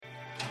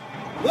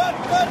Let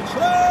the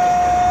truck!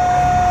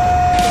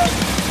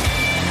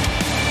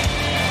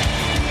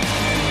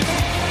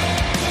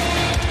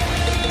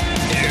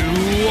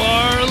 You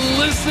are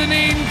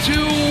listening to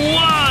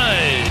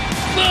What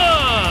the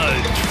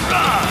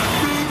Truck.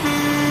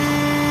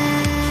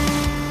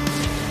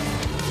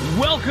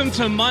 Welcome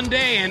to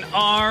Monday, and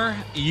are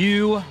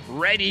you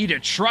ready to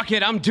truck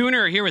it? I'm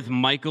Dooner here with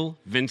Michael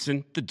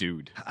Vincent, the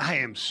dude. I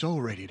am so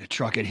ready to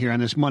truck it here on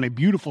this Monday.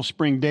 Beautiful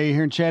spring day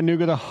here in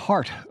Chattanooga, the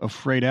heart of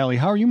Freight Alley.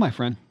 How are you, my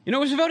friend? You know,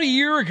 it was about a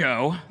year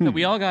ago that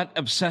we all got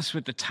obsessed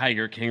with the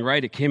Tiger King,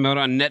 right? It came out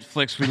on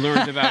Netflix. We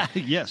learned about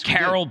Yes,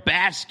 Carol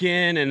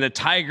Baskin and the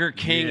Tiger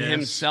King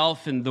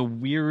himself and the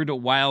weird,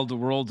 wild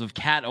world of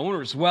cat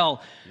owners.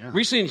 Well,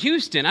 recently in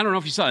Houston, I don't know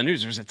if you saw the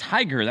news, there was a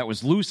tiger that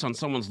was loose on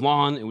someone's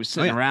lawn. It was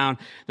sitting around.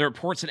 There were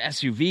reports that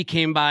SUV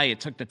came by. It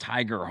took the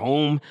tiger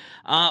home.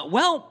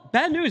 Well,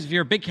 bad news. If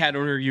you're a big cat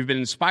owner, you've been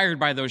inspired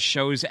by those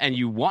shows and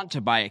you want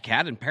to buy a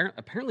cat. And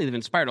apparently they've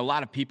inspired a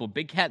lot of people.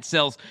 Big cat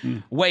sales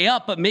way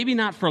up, but maybe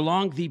not for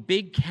long. The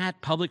Big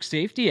Cat Public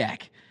Safety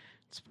Act.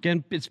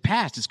 It's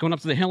passed. It's going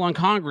up to the Hill on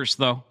Congress,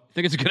 though.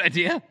 Think it's a good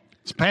idea?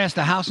 It's passed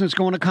the House and it's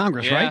going to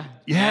Congress, right?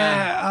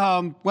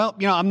 Yeah. Well,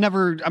 you know,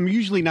 I'm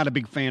usually not a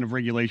big fan of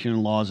regulation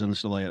and laws and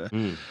stuff like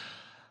that.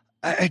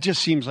 It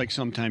just seems like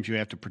sometimes you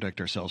have to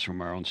protect ourselves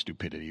from our own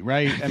stupidity,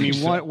 right? I mean,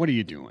 what are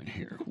you doing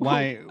here?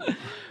 Why?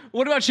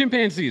 What about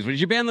chimpanzees?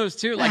 Did you ban those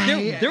too? Like,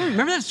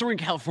 remember that story in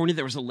California?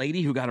 There was a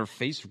lady who got her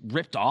face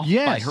ripped off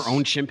by her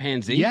own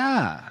chimpanzee.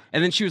 Yeah,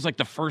 and then she was like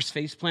the first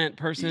faceplant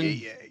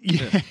person.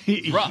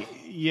 Rough.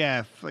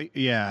 Yeah.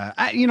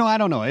 I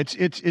don't know.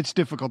 It's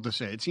difficult to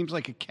say. It seems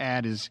like a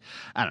cat is.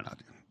 I don't know.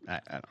 I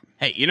don't.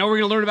 Hey, you know what we're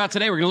going to learn about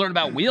today? We're going to learn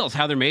about wheels,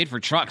 how they're made for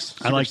trucks.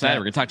 Super I like excited. that.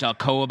 We're going to talk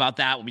to Alcoa about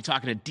that. We'll be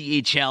talking to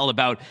DHL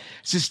about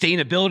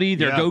sustainability,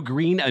 their Go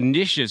Green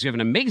initiatives. We have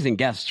an amazing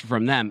guest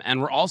from them.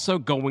 And we're also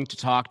going to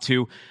talk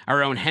to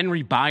our own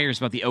Henry Byers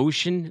about the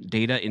ocean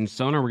data in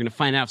sonar. We're going to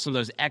find out if some of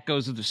those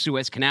echoes of the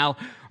Suez Canal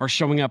are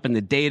showing up in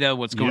the data,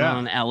 what's going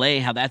on in LA,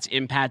 how that's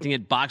impacting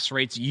it. Box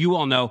rates, you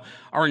all know,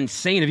 are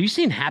insane. Have you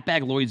seen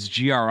Hapag-Lloyd's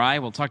GRI?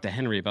 We'll talk to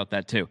Henry about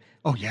that too.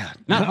 Oh, yeah.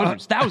 Not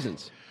hundreds,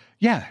 thousands.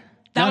 Yeah.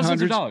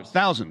 Thousands of dollars.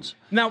 Thousands.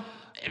 Now,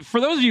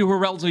 for those of you who are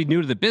relatively new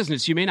to the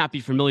business, you may not be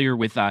familiar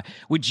with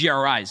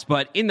GRIs,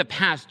 but in the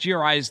past,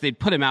 GRIs, they'd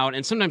put them out,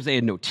 and sometimes they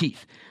had no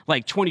teeth.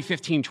 Like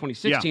 2015,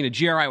 2016, a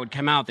GRI would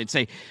come out. They'd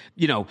say,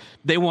 you know,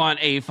 they want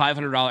a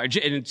 $500,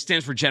 and it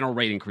stands for general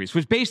rate increase,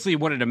 which basically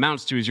what it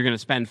amounts to is you're going to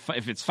spend,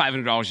 if it's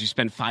 $500, you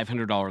spend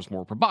 $500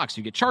 more per box.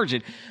 You get charged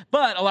it.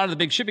 But a lot of the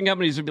big shipping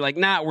companies would be like,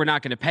 nah, we're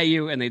not going to pay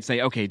you. And they'd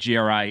say, okay,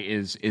 GRI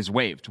is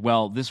waived.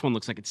 Well, this one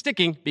looks like it's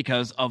sticking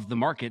because of the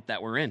market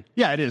that we're in.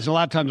 Yeah, it is. A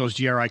lot of times those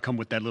GRI come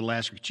with that little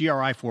asterisk.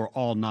 GRI for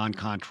all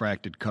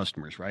non-contracted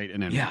customers, right?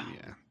 And then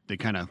they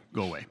kind of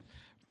go away.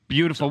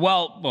 Beautiful.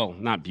 Well,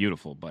 not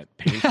beautiful, but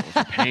painful if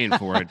you're paying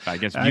for it. I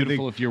guess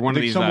beautiful if you're one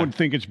of these. Someone would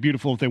think it's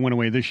beautiful if they went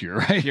away this year,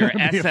 right? If you're an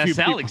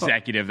SSL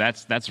executive,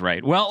 that's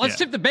right. Well, let's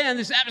tip the band.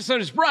 This episode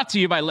is brought to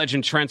you by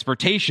Legend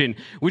Transportation,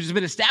 which has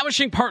been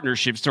establishing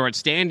partnerships to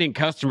outstanding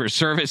customer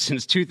service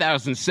since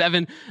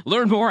 2007.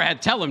 Learn more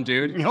at Tell 'em,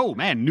 dude. Oh,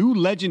 man.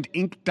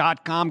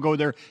 NewLegendInc.com. Go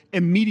there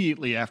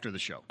immediately after the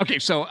show. Okay,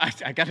 so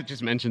I got to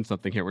just mention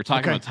something here. We're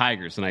talking about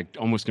tigers, and I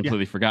almost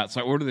completely forgot.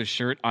 So I ordered this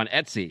shirt on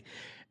Etsy.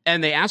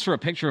 And they asked for a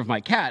picture of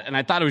my cat, and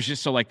I thought it was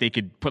just so like they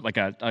could put like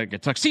a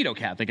tuxedo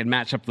cat. They could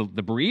match up the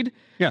breed.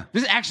 Yeah.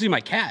 This is actually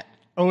my cat.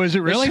 Oh, is it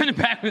really? They sent it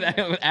back with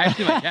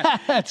actually my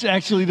cat. That's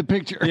actually the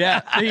picture.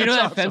 Yeah. So you know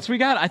that fence we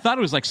got? I thought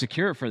it was like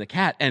secure for the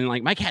cat. And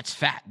like my cat's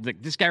fat.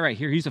 Like, this guy right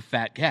here, he's a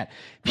fat cat.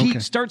 He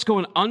starts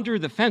going under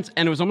the fence,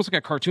 and it was almost like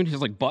a cartoon. His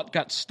like butt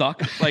got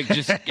stuck. Like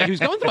just he was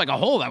going through like a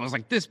hole that was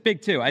like this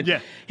big too.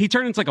 He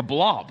turned into like a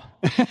blob.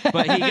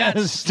 But he got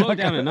slowed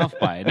down enough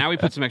by it. Now we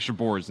put some extra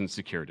boards and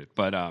secured it.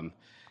 But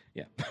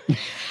yeah.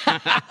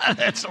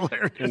 That's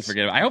hilarious. Couldn't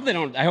forget it. I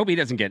hope he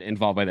doesn't get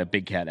involved by that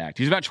Big Cat Act.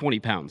 He's about 20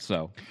 pounds,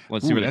 so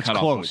let's see where the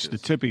cutoff point is. The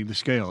tipping the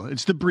scale.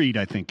 It's the breed,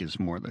 I think, is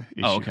more the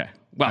issue. Oh, okay.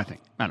 Well, I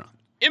don't know.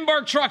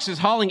 Embark Trucks is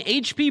hauling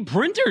HP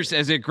printers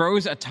as it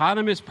grows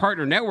autonomous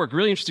partner network.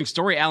 Really interesting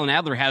story Alan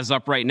Adler has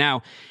up right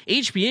now.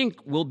 HP Inc.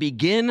 will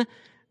begin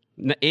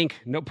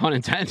no pun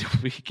intended,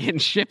 begin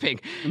shipping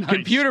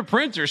computer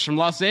printers from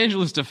Los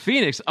Angeles to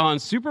Phoenix on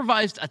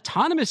supervised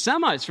autonomous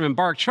semis from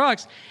Embark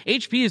Trucks.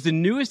 HP is the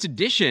newest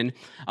addition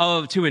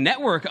to a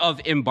network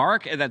of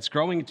Embark that's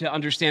growing to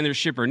understand their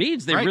shipper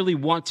needs. They really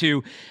want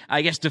to,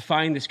 I guess,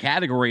 define this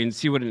category and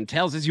see what it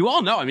entails. As you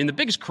all know, I mean, the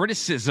biggest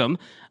criticism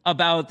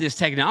about this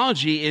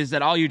technology is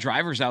that all you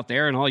drivers out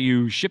there and all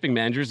you shipping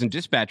managers and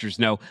dispatchers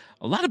know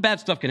a lot of bad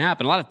stuff can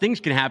happen. A lot of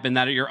things can happen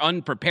that you're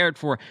unprepared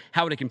for.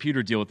 How would a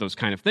computer deal with those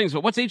kind of things? things,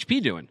 but what's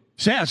HP doing?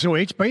 Yeah, so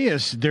HP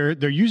is they're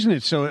using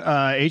it. So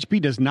HP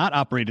does not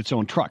operate its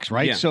own trucks,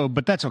 right? Yeah. So,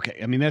 but that's okay.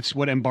 I mean, that's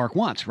what Embark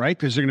wants, right?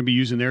 Because they're going to be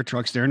using their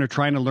trucks there, and they're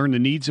trying to learn the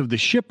needs of the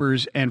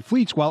shippers and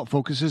fleets while it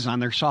focuses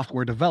on their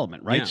software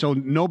development, right? Yeah. So,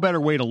 no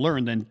better way to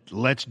learn than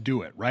let's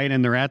do it, right?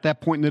 And they're at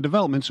that point in the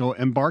development. So,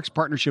 Embark's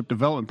partnership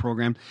development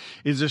program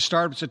is the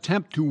startup's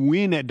attempt to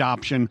win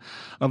adoption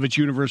of its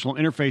universal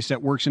interface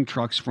that works in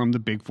trucks from the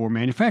big four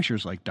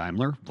manufacturers like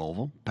Daimler,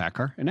 Volvo,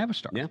 PACCAR, and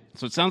Navistar. Yeah.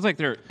 So it sounds like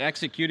they're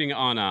executing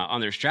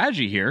on their strategy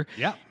here.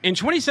 Yeah. In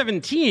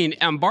 2017,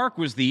 Embark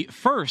was the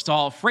first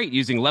all freight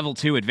using Level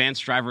 2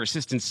 advanced driver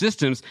assistance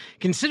systems,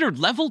 considered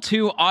Level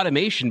 2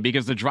 automation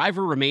because the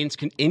driver remains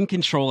in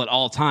control at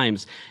all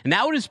times. And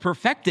now it is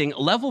perfecting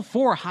Level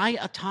 4 high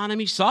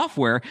autonomy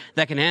software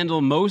that can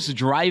handle most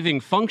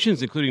driving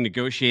functions, including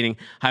negotiating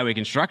highway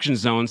construction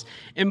zones.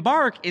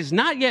 Embark is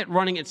not yet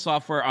running its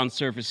software on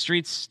surface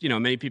streets. You know,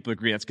 many people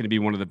agree that's going to be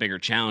one of the bigger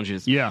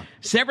challenges. Yeah.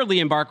 Separately,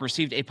 Embark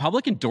received a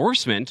public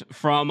endorsement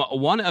from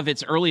one of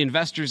its early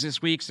investors this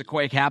week,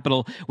 Sequoia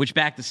Capital, which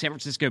backed the San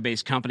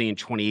Francisco-based company in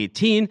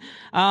 2018.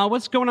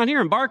 What's going on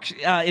here? Embark,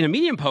 in a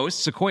Medium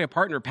post, Sequoia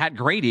partner Pat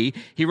Grady,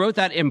 he wrote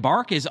that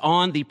Embark is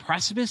on the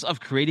precipice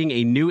of creating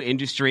a new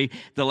industry.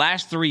 The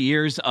last 3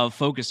 years of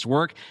focused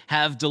work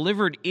have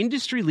delivered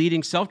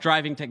industry-leading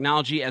self-driving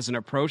technology as an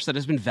approach that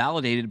has been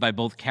validated by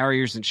both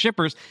carriers and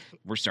shippers.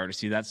 We're starting to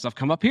see that stuff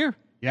come up here.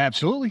 Yeah,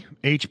 absolutely.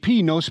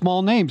 HP, no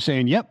small name,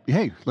 saying, yep,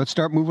 hey, let's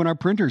start moving our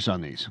printers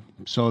on these.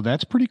 So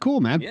that's pretty cool,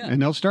 man. Yeah.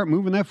 And they'll start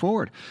moving that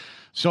forward.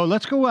 So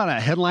let's go on a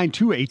headline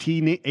two.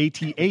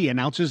 ATA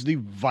announces the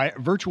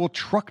virtual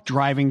truck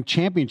driving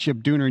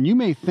championship dinner. And you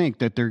may think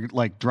that they're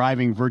like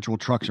driving virtual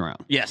trucks around.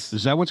 Yes.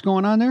 Is that what's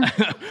going on there?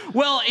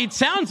 Well, it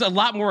sounds a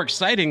lot more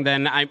exciting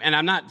than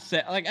I'm not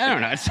like, I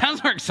don't know. It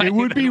sounds more exciting. It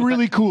would be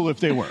really cool if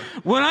they were.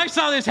 When I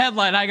saw this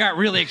headline, I got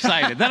really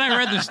excited. Then I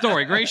read the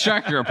story. Great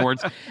Sharky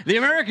reports. The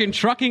American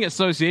Trucking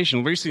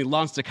Association recently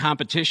launched a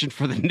competition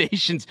for the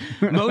nation's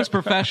most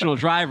professional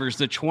drivers,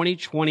 the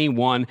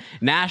 2021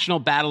 National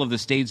Battle of the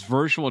States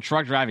Virtual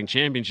Truck Driving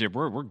Championship.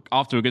 We're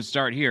off to a good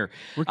start here.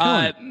 We're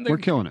killing it. We're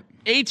killing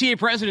it. ATA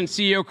President and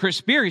CEO Chris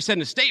Spear, he said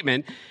in a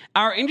statement,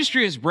 our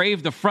industry has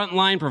braved the front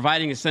line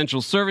providing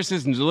essential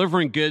services and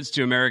delivering goods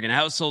to American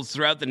households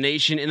throughout the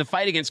nation in the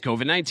fight against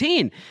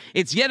COVID-19.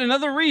 It's yet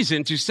another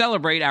reason to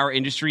celebrate our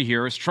industry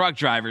heroes, truck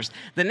drivers.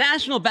 The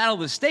National Battle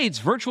of the States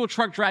Virtual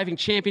Truck Driving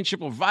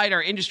Championship will provide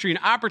our industry an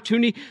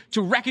opportunity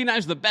to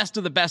recognize the best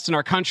of the best in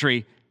our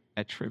country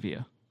at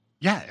trivia.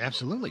 Yeah,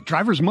 absolutely.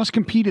 Drivers must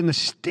compete in the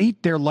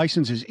state their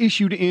license is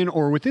issued in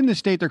or within the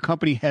state their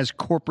company has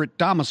corporate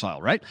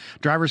domicile, right?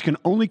 Drivers can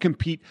only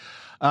compete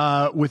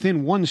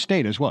within one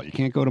state as well. You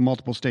can't go to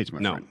multiple states,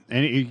 my friend.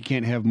 And you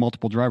can't have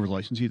multiple driver's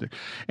license either.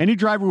 Any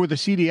driver with a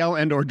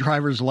CDL and or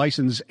driver's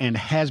license and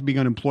has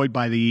begun employed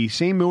by the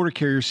same motor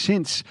carrier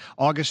since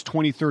August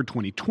 23rd,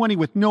 2020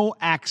 with no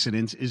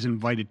accidents is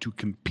invited to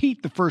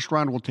compete. The first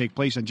round will take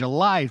place on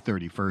July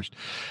 31st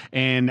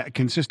and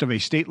consist of a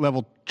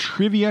state-level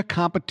trivia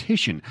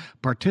competition.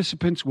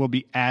 Participants will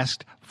be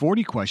asked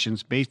 40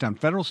 questions based on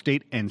federal,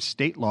 state, and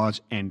state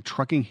laws and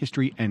trucking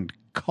history and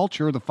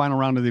culture. The final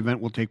round of the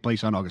event will take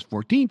place on August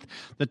 14th.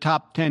 The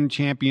top 10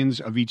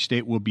 champions of each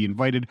state will be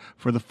invited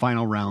for the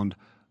final round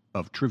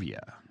of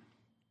trivia.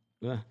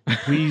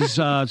 Please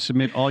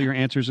submit all your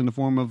answers in the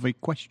form of a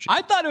question.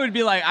 I thought it would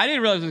be like, I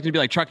didn't realize it was going to be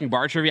like trucking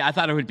bar trivia. I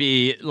thought it would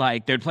be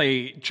like they'd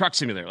play Truck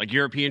Simulator, like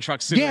European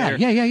Truck Simulator.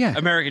 Yeah.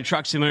 American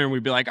Truck Simulator. And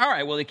we'd be like, all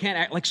right, well, they can't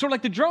act like sort of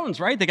like the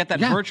drones, right? They got that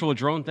virtual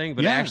drone thing,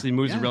 but it actually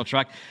moves a real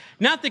truck.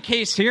 Not the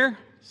case here.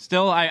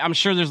 Still, I'm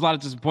sure there's a lot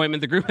of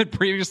disappointment. The group had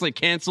previously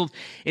canceled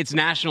its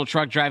National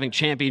Truck Driving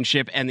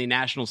Championship and the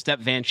National Step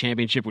Van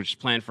Championship, which is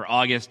planned for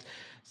August.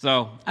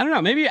 So, I don't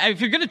know. Maybe if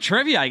you're good at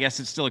trivia, I guess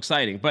it's still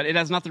exciting. But it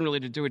has nothing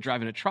really to do with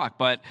driving a truck.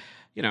 But,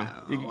 you know.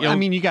 I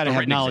mean, you got to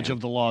have knowledge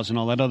of the laws and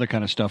all that other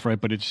kind of stuff, right?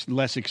 But it's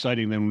less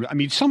exciting than, I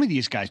mean, some of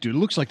these guys, dude, it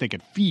looks like they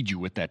could feed you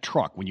with that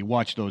truck when you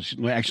watch those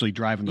actually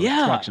driving those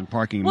trucks and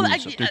parking. Well,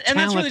 and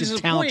they're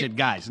talented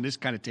guys, and this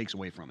kind of takes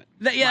away from it.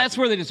 That's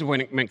where the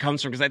disappointment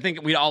comes from, because I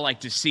think we'd all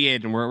like to see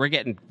it, and we're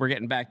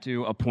getting back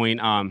to a point,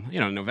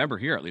 November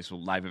here, at least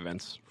with live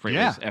events.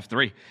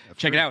 F3.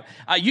 Check it out.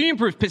 Union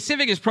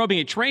Pacific is probing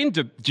a train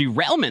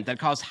derailment that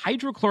caused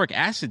hydrochloric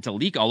acid to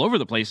leak all over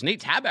the place.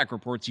 Nate Tabak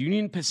reports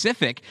Union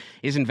Pacific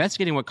is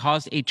investigating what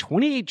caused a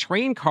 28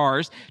 train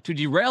cars to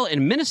derail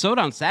in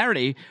Minnesota on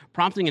Saturday,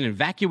 prompting an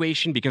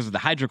evacuation because of the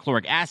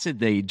hydrochloric acid.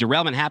 The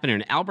derailment happened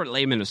in Albert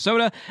Lake,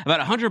 Minnesota, about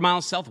 100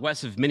 miles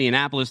southwest of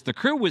Minneapolis. The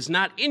crew was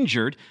not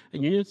injured, a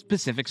Union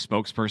Pacific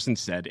spokesperson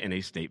said in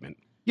a statement.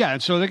 Yeah,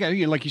 and so they got,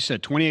 like you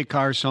said, 28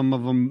 cars. Some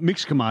of them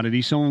mixed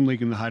commodities, some of them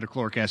leaking the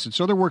hydrochloric acid.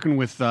 So they're working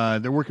with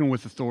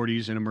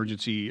authorities and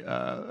emergency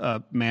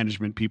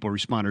management people,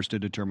 responders, to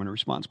determine a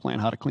response plan,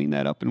 how to clean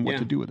that up, and what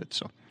to do with it.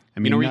 So, I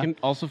mean, where you can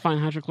also find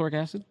hydrochloric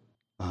acid?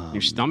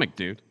 Your stomach,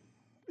 dude.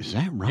 Is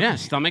that right? Yeah,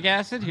 stomach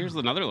acid. Here's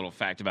another little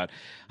fact about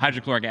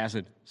hydrochloric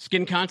acid: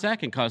 skin contact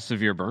can cause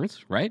severe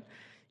burns. Right?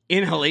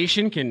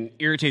 Inhalation can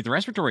irritate the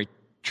respiratory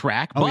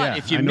track. But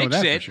if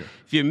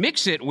you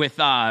mix it with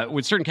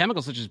certain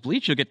chemicals such as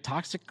bleach, you'll get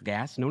toxic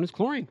gas known as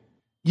chlorine.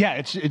 Yeah,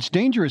 it's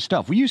dangerous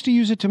stuff. We used to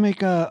use it to make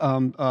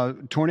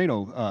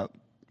tornado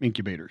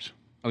incubators.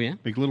 Oh yeah,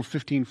 make little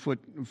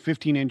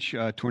 15-inch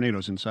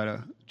tornadoes inside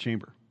a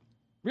chamber.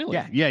 Really?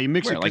 Yeah. You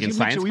mix it like in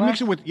science class? We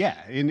mix it with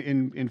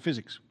in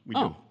physics. We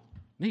do.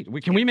 Neat.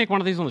 Can we make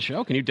one of these on the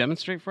show? Can you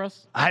demonstrate for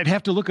us? I'd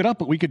have to look it up,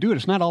 but we could do it.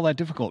 It's not all that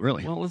difficult,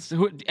 really. Well,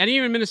 any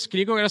minutes, can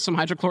you go get us some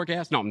hydrochloric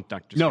acid?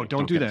 No,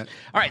 don't do that.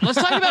 All right, let's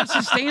talk about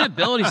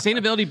sustainability.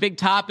 Sustainability, big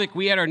topic.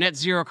 We had our Net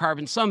Zero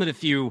Carbon Summit a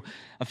few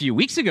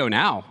weeks ago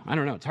now. I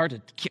don't know.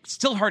 It's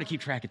still hard to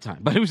keep track of time,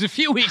 but it was a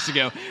few weeks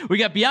ago. We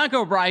got Bianca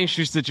O'Brien.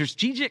 She's the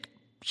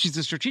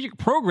strategic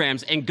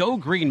programs and Go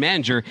Green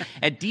manager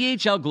at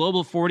DHL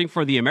Global Forwarding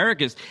for the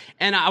Americas.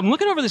 And I'm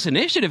looking over this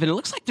initiative, and it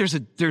looks like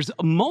there's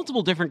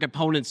multiple different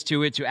components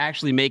to it, to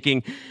actually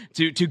making,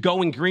 to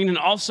going green, and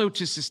also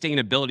to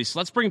sustainability. So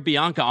let's bring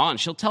Bianca on.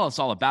 She'll tell us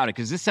all about it,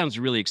 because this sounds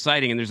really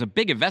exciting, and there's a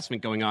big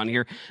investment going on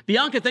here.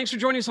 Bianca, thanks for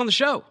joining us on the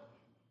show.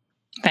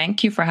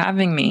 Thank you for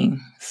having me.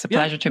 It's a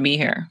pleasure to be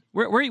here.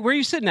 Where are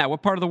you sitting at?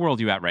 What part of the world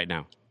are you at right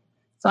now?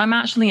 So I'm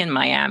actually in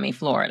Miami,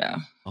 Florida.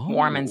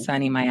 Warm and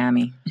sunny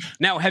Miami.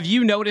 Now, have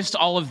you noticed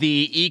all of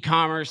the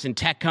e-commerce and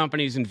tech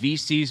companies and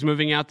VCs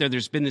moving out there?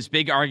 There's been this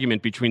big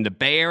argument between the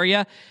Bay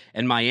Area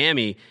and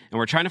Miami, and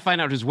we're trying to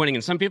find out who's winning.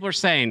 And some people are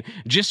saying,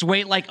 just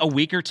wait like a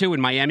week or two when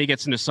Miami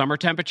gets into summer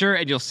temperature,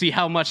 and you'll see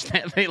how much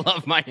they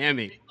love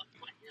Miami.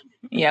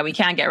 Yeah, we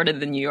can't get rid of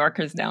the New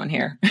Yorkers down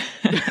here.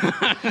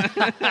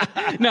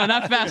 No,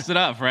 not fast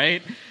enough,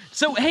 right?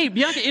 So, hey,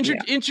 Bianca,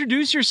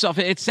 introduce yourself.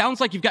 It sounds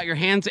like you've got your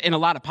hands in a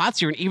lot of pots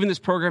here, and even this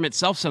program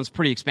itself sounds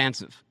pretty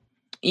expansive.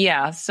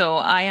 Yeah, so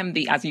I am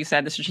as you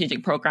said, the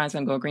strategic programs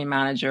and Go Green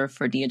manager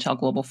for DHL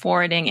Global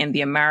Forwarding in the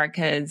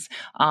Americas.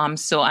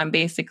 So I'm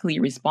basically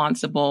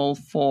responsible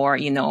for,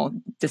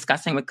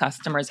 discussing with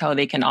customers how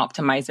they can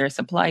optimize their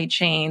supply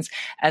chains,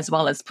 as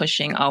well as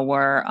pushing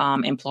our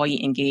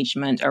employee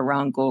engagement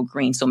around Go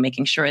Green. So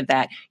making sure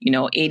that,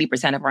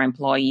 80% of our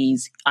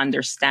employees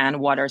understand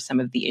what are some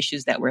of the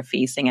issues that we're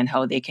facing and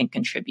how they can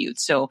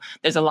contribute. So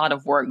there's a lot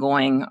of work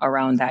going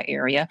around that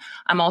area.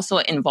 I'm also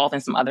involved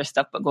in some other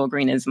stuff, but Go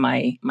Green is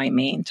my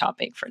main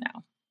topic for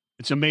now.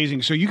 It's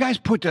amazing. So you guys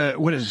put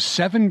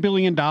 $7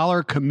 billion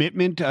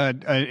commitment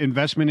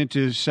investment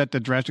into set to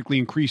drastically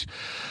increase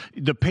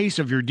the pace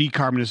of your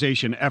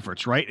decarbonization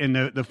efforts, right? And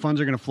the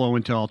funds are going to flow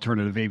into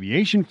alternative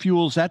aviation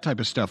fuels, that type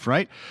of stuff,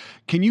 right?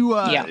 Can you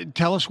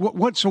tell us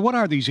what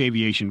are these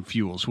aviation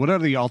fuels? What are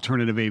the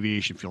alternative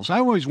aviation fuels? I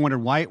always wondered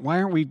why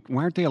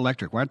aren't they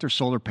electric? Why aren't there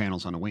solar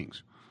panels on the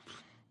wings?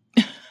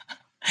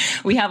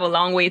 We have a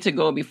long way to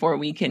go before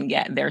we can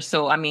get there.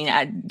 So, at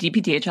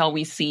DPDHL,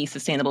 we see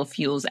sustainable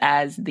fuels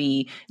as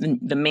the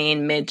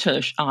main mid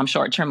to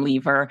short-term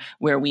lever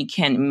where we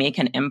can make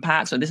an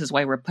impact. So this is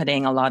why we're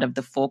putting a lot of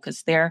the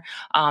focus there.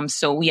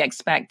 So we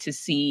expect to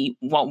see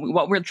what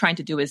we're trying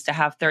to do is to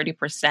have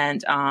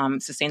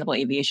 30% sustainable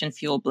aviation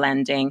fuel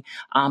blending.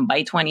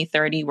 By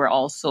 2030, we're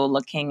also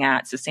looking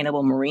at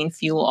sustainable marine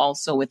fuel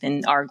also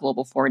within our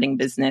global forwarding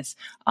business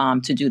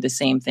to do the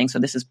same thing. So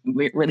this is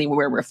really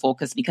where we're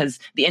focused, because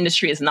the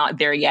industry is not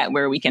there yet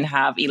where we can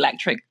have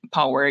electric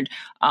powered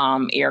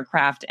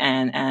aircraft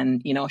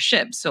and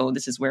ships. So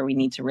this is where we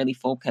need to really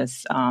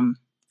focus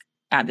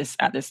at this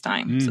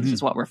time. Mm-hmm. So this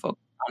is what we're focused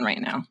on right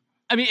now.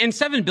 And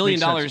 $7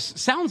 billion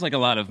sounds like a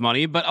lot of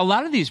money, but a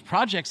lot of these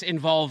projects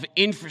involve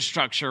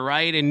infrastructure,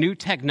 right? And new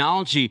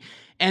technology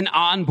and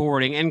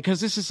onboarding. And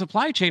because this is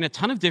supply chain, a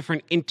ton of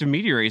different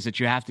intermediaries that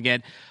you have to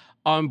get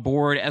on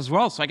board as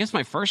well. So I guess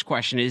my first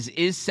question is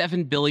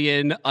 $7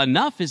 billion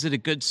enough? Is it a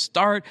good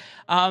start?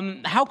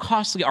 How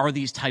costly are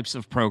these types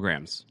of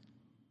programs?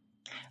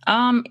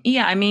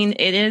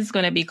 It is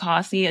going to be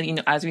costly.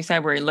 As we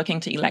said, we're looking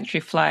to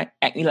electrify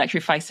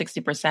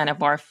 60%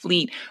 of our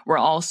fleet. We're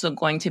also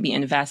going to be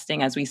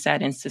investing, as we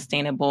said, in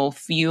sustainable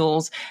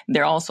fuels.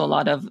 There are also a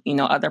lot of,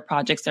 other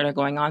projects that are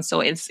going on. So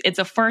it's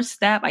a first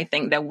step. I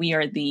think that we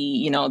are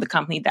the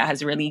company that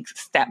has really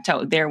stepped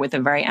out there with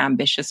a very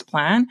ambitious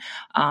plan.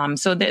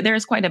 So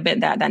there's quite a bit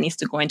that needs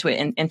to go into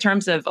it. In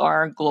terms of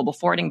our global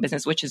forwarding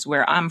business, which is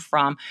where I'm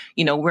from,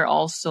 we're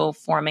also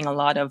forming a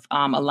lot of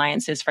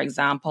alliances, for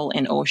example,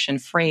 in ocean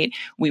freight.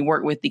 We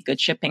work with the Good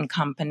Shipping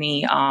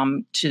Company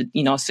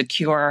to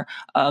secure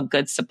a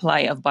good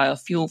supply of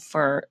biofuel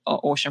for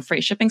ocean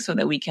freight shipping so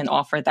that we can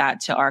offer that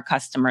to our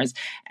customers.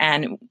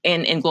 And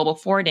in global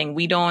forwarding,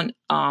 we don't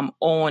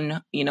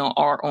own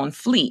our own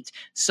fleet.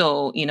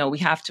 So we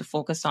have to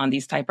focus on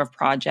these type of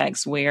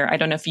projects where, I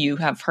don't know if you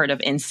have heard of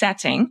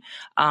insetting,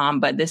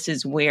 but this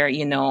is where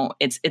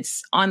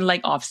it's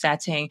unlike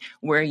offsetting,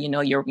 where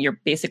you're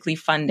basically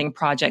funding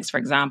projects, for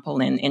example,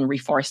 in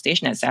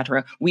reforestation,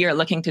 etc. We are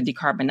looking to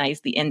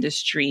decarbonize the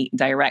industry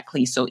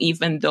directly. So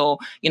even though,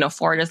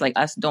 forwarders like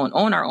us don't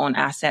own our own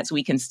assets,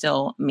 we can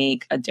still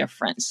make a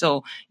difference.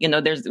 So,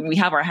 we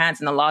have our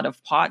hands in a lot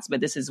of pots, but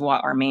this is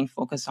what our main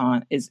focus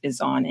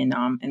is on in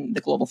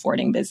the global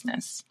forwarding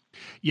business.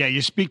 Yeah,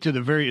 you speak to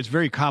it's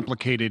very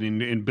complicated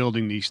in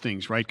building these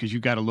things, right? Because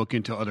you've got to look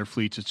into other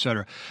fleets, et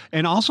cetera.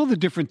 And also the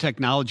different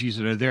technologies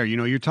that are there. You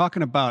know, you're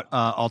talking about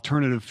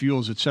alternative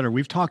fuels, et cetera.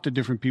 We've talked to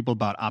different people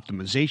about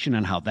optimization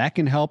and how that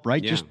can help,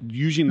 right? Yeah. Just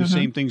using the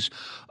same things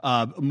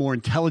more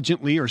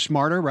intelligently or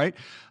smarter, right?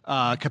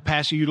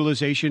 Capacity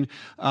utilization.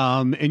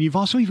 And you've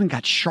also even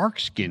got shark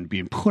skin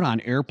being put on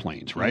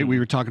airplanes, right? We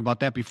were talking about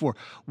that before.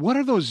 What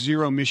are those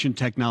zero emission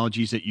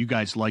technologies that you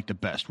guys like the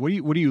best? What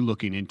are you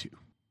looking into?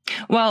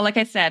 Well, like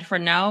I said, for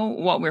now,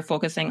 what we're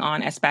focusing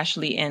on,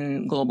 especially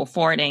in global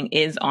forwarding,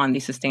 is on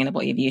the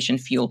sustainable aviation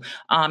fuel.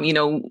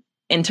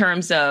 In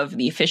terms of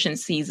the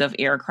efficiencies of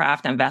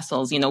aircraft and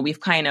vessels, we've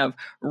kind of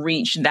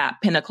reached that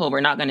pinnacle.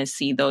 We're not going to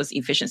see those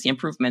efficiency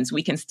improvements.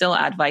 We can still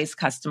advise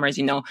customers,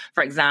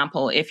 for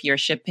example, if you're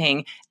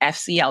shipping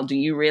FCL, do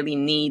you really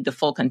need the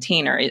full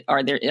container?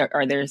 Are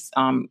there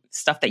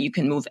stuff that you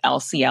can move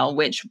LCL,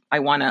 which I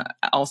want to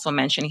also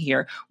mention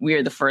here.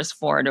 We're the first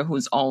forwarder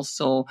who's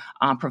also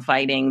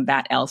providing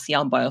that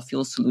LCL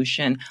biofuel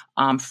solution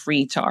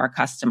free to our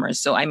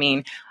customers. So,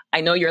 I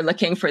know you're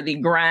looking for the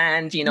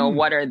grand,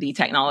 what are the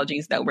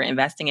technologies that we're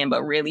investing in,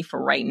 but really for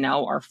right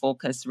now, our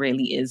focus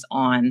really is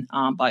on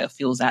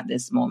biofuels at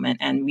this moment.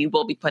 And we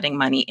will be putting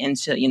money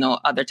into,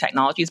 other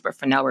technologies, but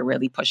for now, we're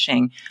really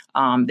pushing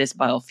this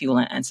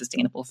biofuel and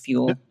sustainable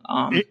fuel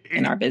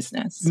in our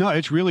business. No,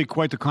 it's really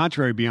quite the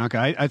contrary,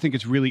 Bianca. I think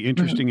it's really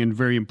interesting and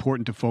very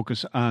important to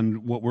focus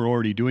on what we're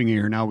already doing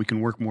here. Now we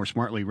can work more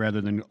smartly rather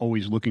than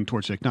always looking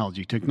towards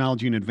technology.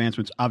 Technology and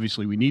advancements,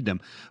 obviously we need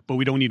them, but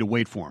we don't need to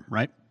wait for them,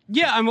 right?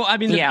 Yeah,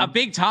 a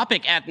big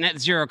topic at Net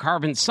Zero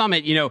Carbon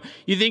Summit, you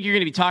think you're going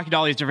to be talking to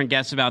all these different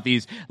guests about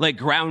these like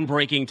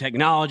groundbreaking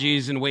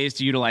technologies and ways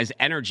to utilize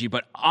energy,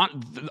 but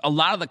a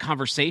lot of the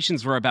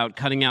conversations were about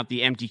cutting out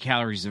the empty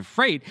calories of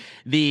freight,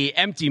 the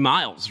empty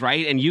miles,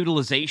 right? And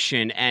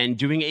utilization and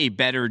doing a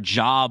better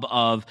job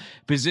of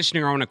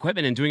positioning our own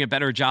equipment and doing a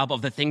better job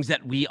of the things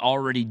that we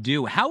already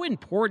do. How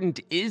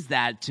important is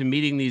that to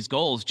meeting these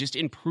goals? Just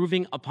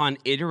improving upon,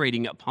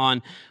 iterating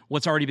upon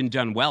what's already been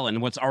done well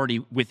and what's already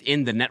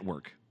within the network.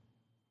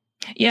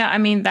 Yeah,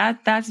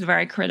 that's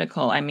very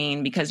critical.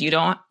 Because you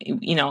don't,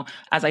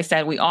 as I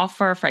said, we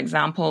offer, for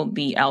example,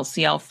 the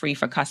LCL free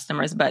for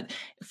customers, but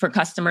for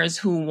customers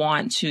who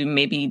want to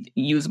maybe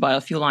use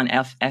biofuel on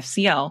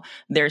FCL,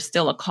 there's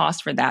still a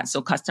cost for that.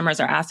 So customers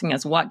are asking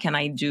us, what can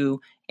I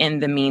do in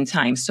the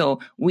meantime? So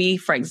we,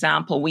 for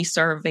example, we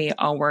survey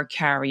our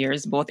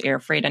carriers, both air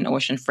freight and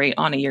ocean freight,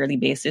 on a yearly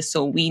basis.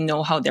 So we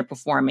know how they're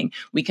performing.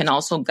 We can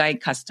also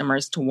guide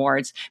customers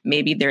towards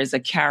maybe there's a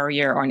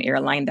carrier or an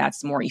airline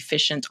that's more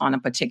efficient on a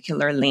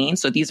particular lane.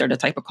 So these are the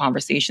type of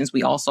conversations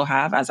we also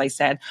have. As I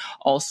said,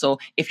 also,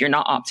 if you're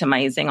not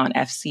optimizing on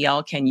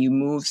FCL, can you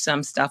move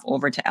some stuff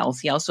over to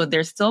LCL? So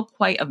there's still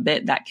quite a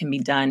bit that can be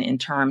done in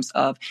terms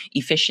of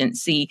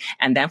efficiency.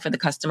 And then for the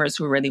customers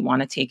who really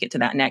want to take it to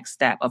that next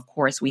step, of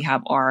course, we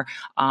have our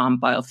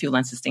biofuel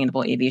and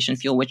sustainable aviation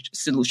fuel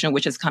solution,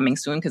 which is coming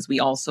soon, because we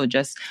also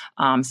just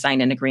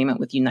signed an agreement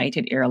with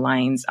United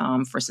Airlines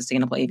for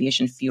sustainable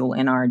aviation fuel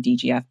in our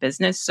DGF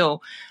business. So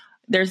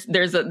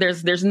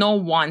there's no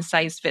one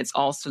size fits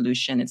all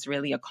solution. It's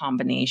really a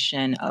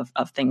combination of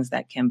things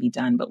that can be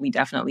done. But we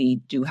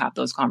definitely do have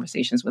those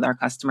conversations with our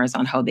customers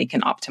on how they can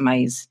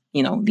optimize,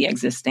 the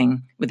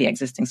existing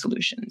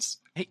solutions.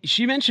 Hey,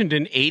 she mentioned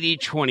an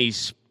 80-20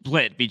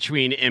 split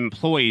between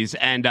employees,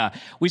 and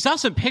we saw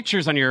some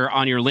pictures on your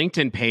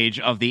LinkedIn page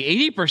of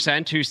the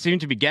 80% who seem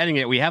to be getting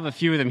it. We have a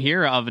few of them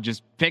here of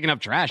just picking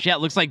up trash. Yeah,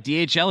 it looks like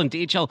DHL and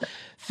DHL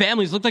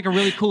families looked like a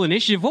really cool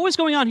initiative. What was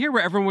going on here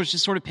where everyone was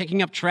just sort of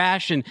picking up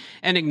trash and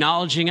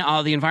acknowledging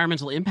the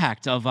environmental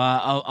impact of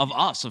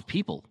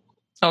people?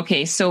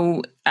 Okay,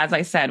 so as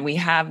I said, we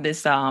have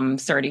this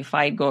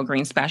certified Go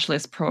Green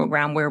Specialist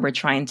program where we're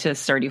trying to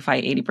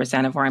certify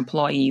 80% of our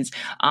employees.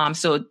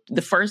 So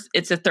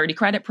it's a 30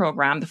 credit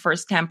program. The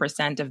first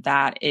 10% of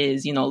that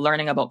is,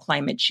 learning about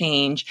climate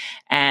change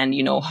and,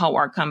 how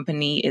our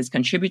company is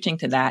contributing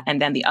to that.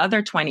 And then the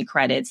other 20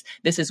 credits,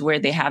 this is where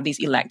they have these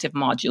elective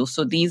modules.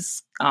 So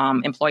these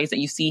employees that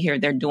you see here,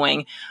 they're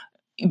doing,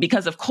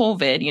 because of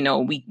COVID,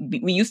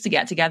 we used to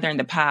get together in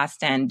the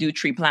past and do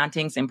tree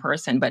plantings in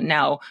person. But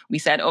now we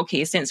said,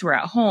 okay, since we're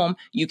at home,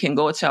 you can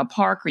go to a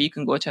park or you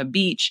can go to a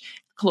beach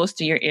close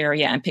to your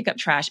area and pick up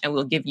trash, and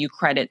we'll give you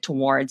credit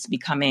towards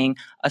becoming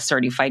a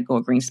certified Go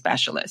Green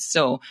Specialist.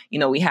 So,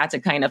 we had to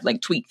kind of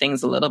tweak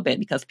things a little bit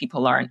because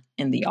people aren't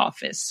in the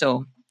office.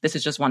 So this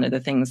is just one of the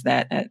things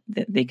that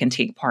they can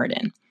take part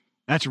in.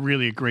 That's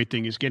really a great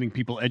thing, is getting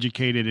people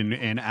educated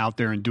and out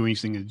there and doing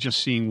things and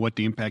just seeing what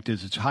the impact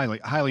is. It's highly,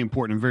 highly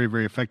important and very,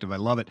 very effective. I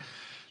love it.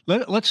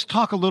 Let's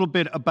talk a little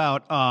bit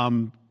about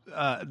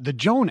the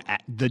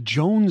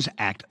Jones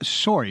Act.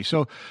 Sorry.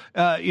 So,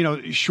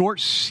 short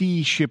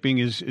sea shipping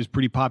is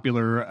pretty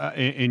popular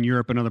in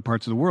Europe and other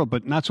parts of the world,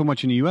 but not so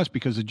much in the U.S.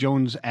 because the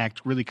Jones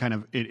Act really kind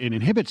of it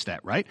inhibits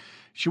that, right?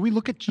 Should we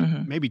look at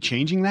maybe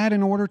changing that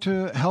in order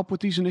to help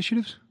with these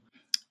initiatives?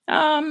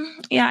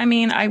 Yeah, I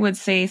mean, I would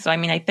say so. I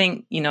mean, I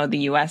think, the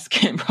US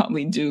can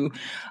probably do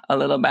a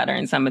little better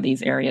in some of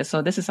these areas.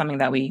 So this is something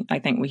that I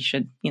think we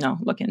should,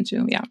 look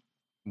into. Yeah.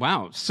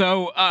 Wow.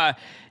 So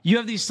you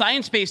have these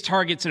science-based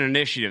targets and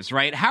initiatives,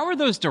 right? How are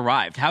those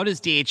derived? How does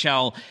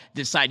DHL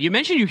decide? You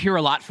mentioned you hear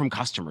a lot from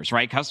customers,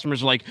 right?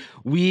 Customers are like,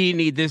 we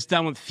need this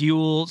done with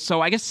fuel. So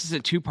I guess this is a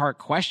two-part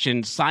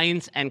question,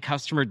 science and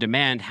customer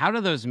demand. How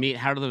do those meet?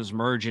 How do those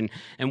merge? And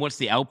what's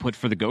the output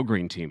for the Go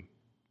Green team?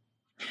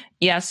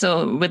 Yeah,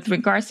 so with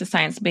regards to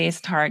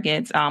science-based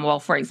targets, well,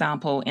 for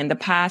example, in the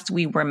past,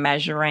 we were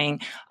measuring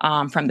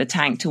from the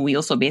tank to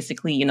wheel. So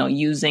basically,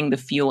 using the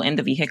fuel in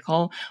the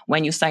vehicle.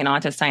 When you sign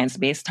on to a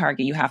science-based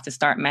target, you have to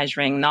start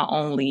measuring not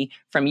only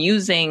from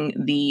using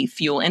the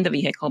fuel in the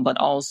vehicle, but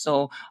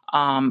also,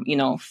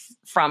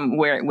 from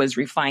where it was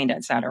refined,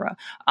 et cetera.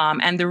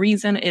 And the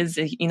reason is,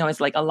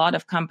 it's like a lot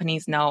of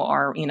companies now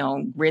are,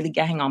 really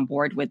getting on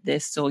board with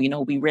this. So,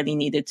 we really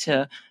needed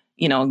to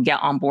get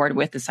on board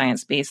with the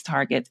science-based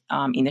target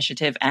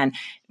initiative. And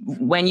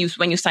when you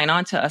sign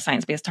on to a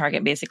science-based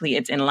target, basically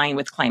it's in line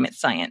with climate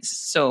science.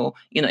 So,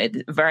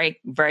 it's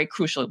very, very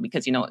crucial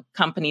because,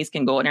 companies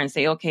can go there and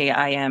say, okay,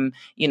 I am,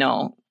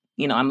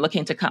 I'm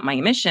looking to cut my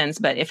emissions,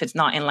 but if it's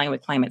not in line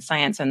with climate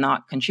science and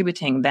not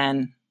contributing,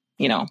 then,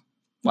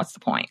 what's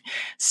the point?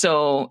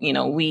 So,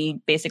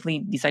 we basically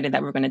decided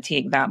that we're going to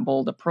take that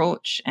bold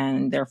approach,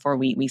 and therefore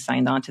we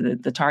signed on to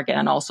the target.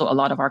 And also a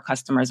lot of our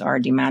customers are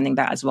demanding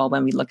that as well.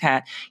 When we look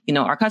at,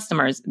 our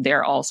customers,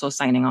 they're also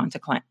signing on to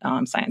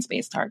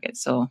science-based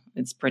targets. So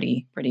it's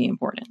pretty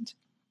important.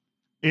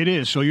 It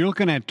is. So you're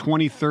looking at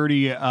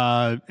 2030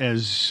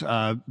 as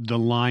the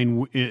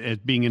line as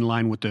being in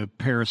line with the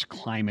Paris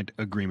Climate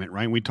Agreement,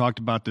 right? We talked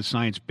about the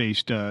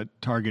science-based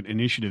target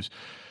initiatives.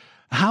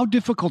 How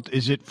difficult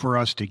is it for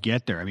us to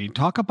get there? I mean,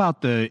 talk about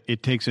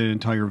it takes an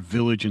entire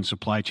village and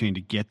supply chain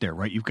to get there,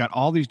 right? You've got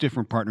all these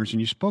different partners, and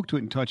you spoke to it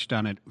and touched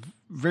on it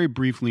very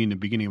briefly in the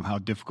beginning of how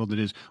difficult it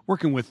is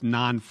working with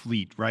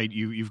non-fleet, right?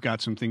 You've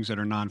got some things that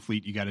are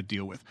non-fleet you got to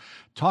deal with.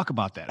 Talk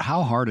about that.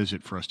 How hard is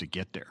it for us to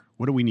get there?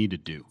 What do we need to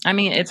do? I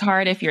mean, it's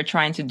hard if you're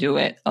trying to do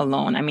it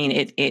alone. I mean,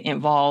 it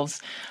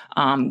involves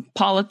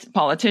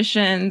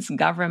politicians,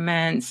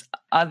 governments,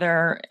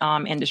 other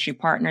industry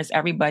partners.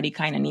 Everybody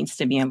kind of needs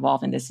to be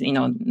involved in this.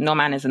 No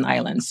man is an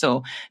island.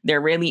 So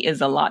there really is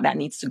a lot that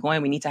needs to go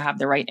in. We need to have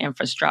the right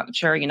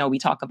infrastructure. We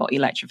talk about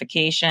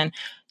electrification.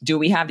 Do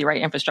we have the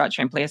right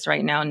infrastructure in place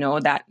right now? No,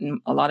 that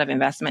a lot of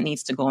investment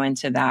needs to go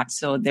into that.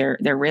 So there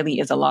really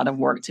is a lot of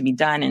work to be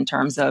done in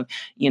terms of,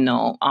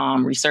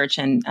 research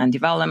and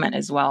development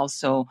as well.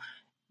 So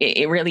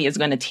it really is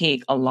going to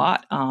take a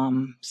lot.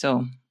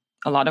 So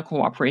a lot of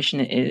cooperation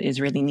is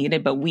really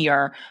needed, but we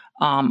are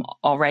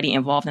already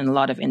involved in a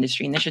lot of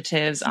industry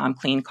initiatives,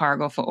 Clean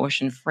Cargo for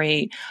ocean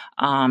freight,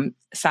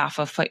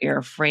 SAFA for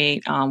air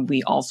freight.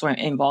 We also are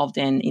involved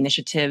in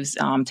initiatives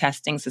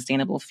testing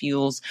sustainable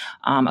fuels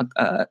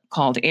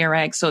called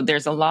AirEx. So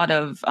there's a lot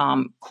of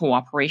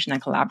cooperation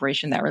and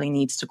collaboration that really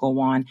needs to go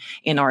on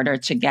in order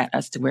to get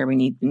us to where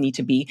we need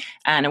to be.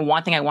 And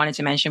one thing I wanted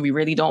to mention, we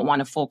really don't want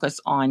to focus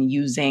on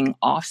using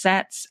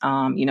offsets.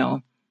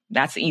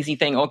 That's the easy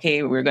thing.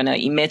 Okay, we're going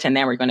to emit and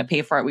then we're going to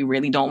pay for it. We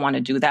really don't want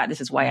to do that. This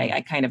is why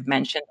I kind of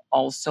mentioned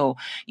also,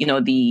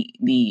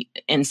 the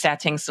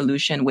insetting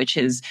solution, which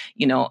is,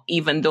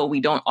 even though we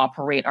don't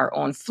operate our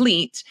own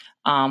fleet,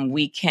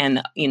 we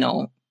can,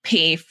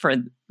 pay for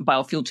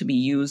biofuel to be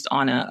used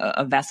on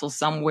a vessel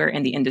somewhere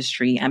in the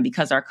industry. And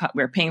because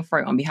we're paying for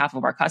it on behalf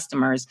of our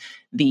customers,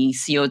 the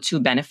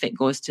CO2 benefit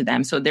goes to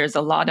them. So there's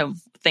a lot of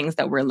things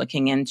that we're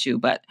looking into,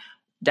 but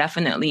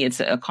definitely it's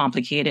a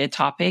complicated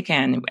topic,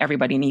 and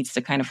everybody needs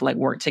to kind of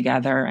work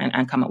together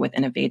and come up with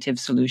innovative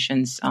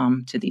solutions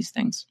to these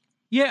things.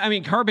 Yeah, I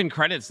mean, carbon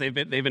credits, they've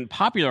been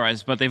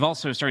popularized, but they've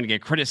also started to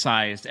get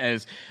criticized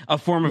as a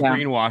form of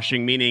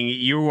greenwashing, meaning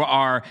you're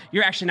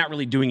actually not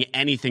really doing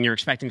anything. You're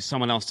expecting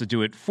someone else to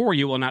do it for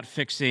you while not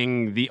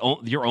fixing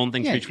your own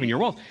things between your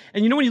walls.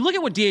 And when you look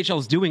at what DHL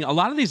is doing, a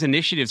lot of these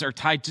initiatives are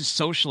tied to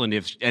social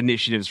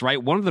initiatives,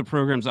 right? One of the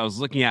programs I was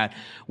looking at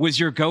was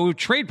your Go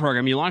Trade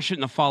program. You launched it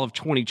in the fall of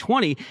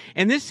 2020,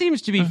 and this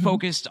seems to be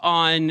focused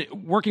on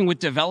working with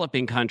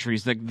developing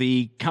countries,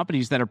 the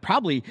companies that are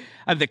probably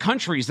the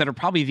countries that are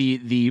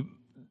probably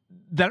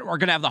that are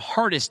going to have the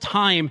hardest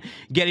time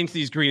getting to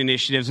these green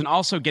initiatives and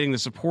also getting the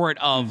support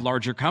of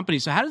larger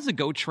companies. So how does the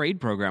Go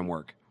Trade program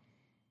work?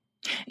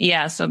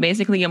 Yeah. So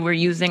basically, we're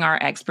using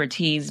our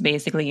expertise,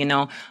 basically,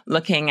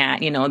 looking at,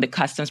 the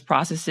customs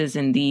processes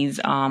in these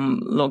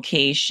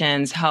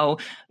locations, how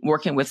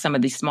working with some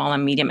of these small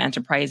and medium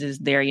enterprises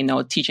there,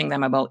 teaching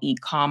them about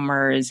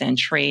e-commerce and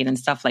trade and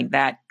stuff like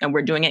that. And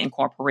we're doing it in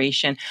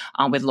cooperation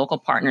with local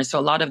partners. So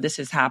a lot of this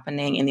is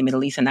happening in the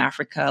Middle East and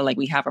Africa. Like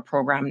we have a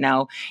program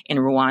now in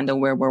Rwanda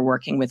where we're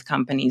working with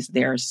companies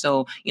there.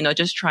 So,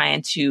 just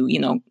trying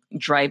to,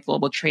 drive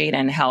global trade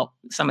and help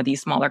some of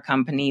these smaller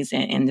companies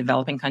in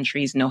developing countries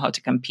countries know how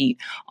to compete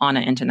on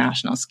an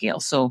international scale.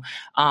 So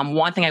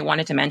one thing I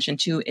wanted to mention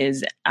too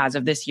is as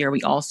of this year,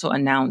 we also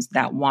announced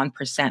that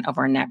 1% of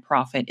our net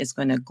profit is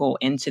going to go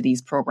into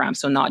these programs.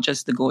 So not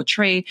just the Go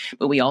Trade,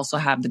 but we also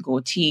have the Go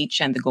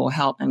Teach and the Go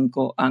Help and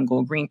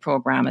Go Green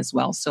program as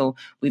well. So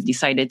we've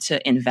decided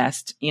to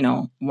invest,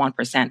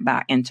 1%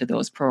 back into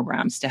those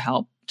programs to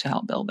help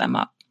build them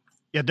up.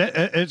 Yeah,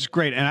 it's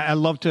great. And I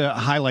love to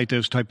highlight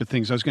those type of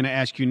things. I was going to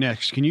ask you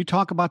next. Can you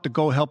talk about the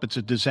Go Help? It's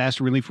a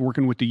disaster relief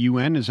working with the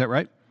UN. Is that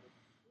right?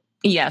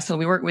 Yeah, so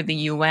we work with the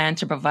UN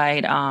to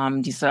provide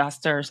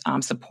disaster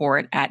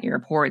support at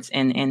airports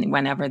and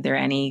whenever there are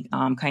any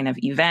kind of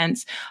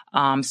events.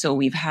 So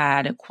we've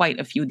had quite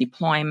a few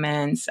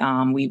deployments.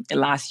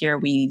 Last year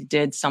we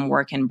did some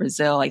work in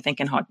Brazil, I think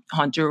in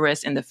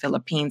Honduras, in the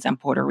Philippines, and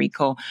Puerto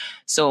Rico.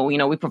 So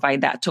we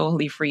provide that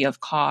totally free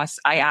of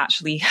cost. I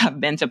actually have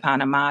been to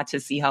Panama to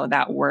see how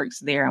that works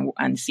there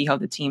and see how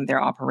the team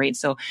there operates.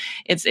 So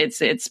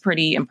it's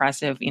pretty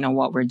impressive,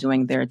 what we're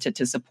doing there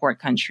to support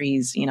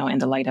countries, in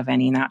the light of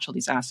any natural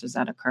disasters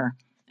that occur,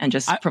 and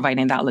just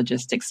providing that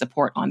logistics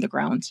support on the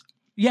ground.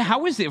 Yeah,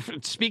 how is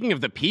it? Speaking of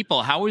the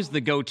people, how is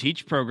the Go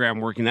Teach program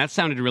working? That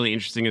sounded really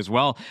interesting as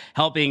well,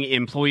 helping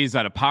employees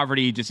out of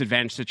poverty,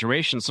 disadvantaged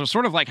situations. So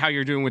sort of like how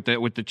you're doing with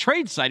the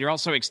trade side, you're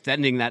also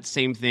extending that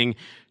same thing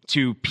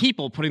to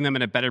people, putting them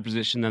in a better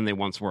position than they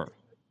once were.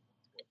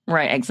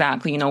 Right,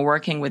 exactly.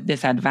 Working with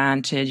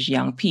disadvantaged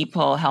young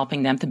people,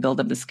 helping them to build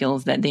up the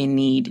skills that they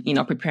need,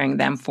 preparing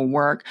them for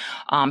work.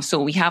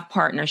 So we have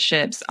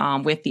partnerships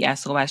with the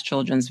SOS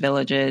Children's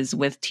Villages,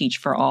 with Teach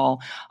for All.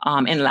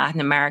 In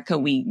Latin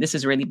America, this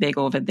is really big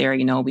over there.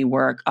 We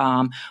work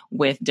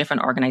with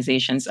different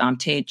organizations,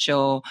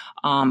 Techo,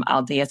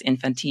 Aldeas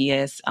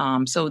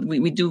Infantiles. So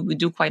we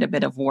do quite a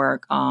bit of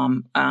work.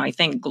 I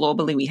think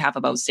globally we have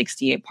about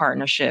 68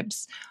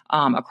 partnerships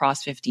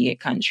across 58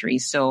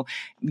 countries. So,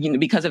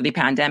 because of the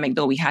pandemic,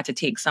 though, we had to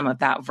take some of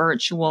that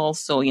virtual.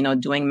 So,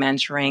 doing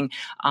mentoring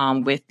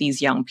with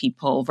these young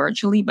people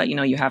virtually, but,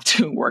 you have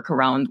to work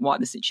around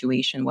what the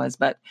situation was.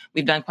 But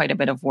we've done quite a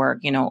bit of work,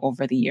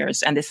 over the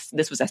years. And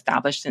this was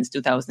established since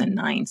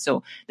 2009.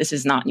 So this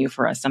is not new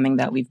for us, something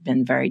that we've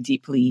been very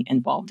deeply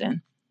involved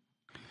in.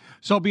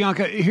 So,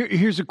 Bianca,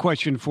 here's a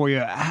question for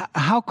you.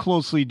 How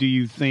closely do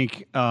you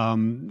think,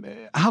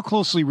 how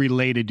closely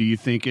related do you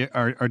think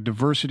are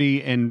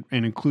diversity and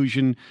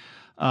inclusion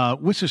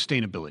with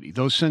sustainability,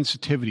 those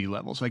sensitivity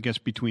levels, I guess,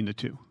 between the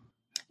two?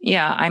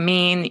 Yeah, I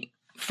mean,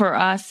 for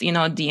us,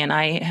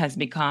 D&I has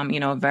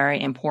become,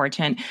 very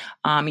important.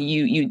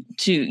 You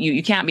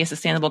can't be a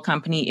sustainable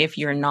company if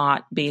you're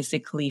not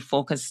basically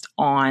focused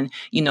on,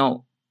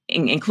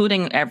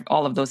 including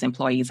all of those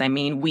employees. I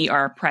mean, we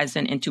are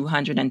present in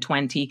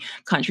 220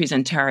 countries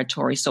and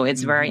territories. So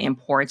it's very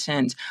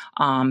important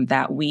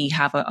that we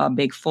have a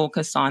big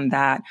focus on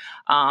that.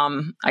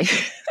 I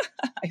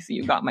see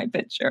you got my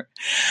picture.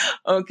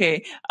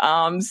 Okay.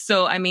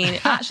 So, I mean,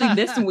 actually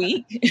this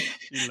week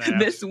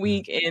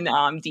in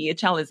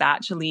DHL is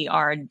actually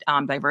our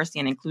Diversity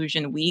and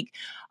Inclusion Week.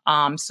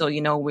 So,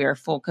 we're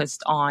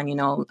focused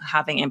on,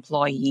 having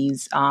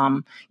employees,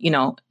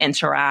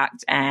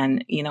 interact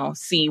and,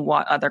 see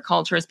what other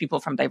cultures, people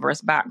from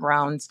diverse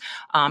backgrounds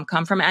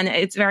come from. And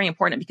it's very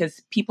important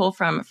because people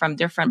from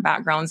different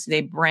backgrounds,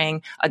 they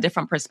bring a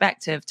different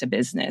perspective to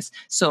business.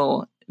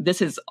 So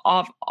this is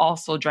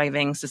also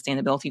driving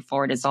sustainability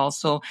forward. It's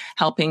also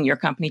helping your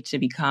company to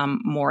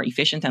become more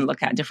efficient and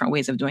look at different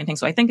ways of doing things.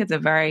 So I think it's a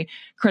very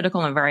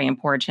critical and very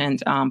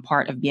important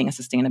part of being a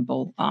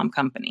sustainable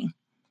company.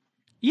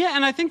 Yeah,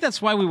 and I think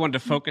that's why we wanted to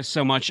focus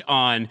so much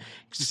on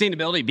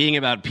sustainability being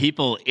about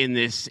people in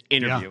this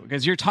interview,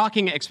 because you're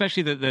talking,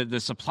 especially the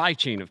supply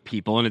chain of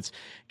people, and it's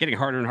getting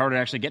harder and harder to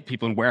actually get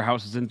people in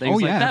warehouses and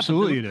things like that.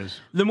 Absolutely it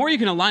is. The more you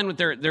can align with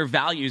their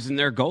values and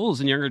their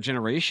goals in younger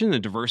generation, the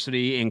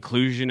diversity,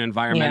 inclusion,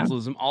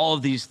 environmentalism, all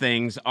of these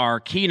things are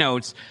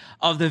keynotes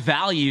of the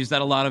values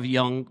that a lot of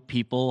young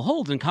people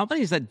hold. And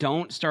companies that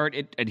don't start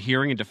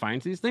adhering and defining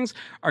these things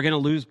are going to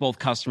lose both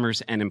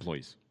customers and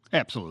employees.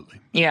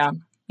 Absolutely. Yeah.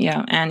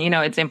 Yeah. And,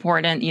 it's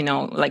important,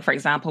 like, for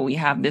example, we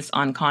have this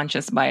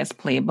unconscious bias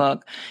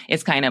playbook.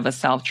 It's kind of a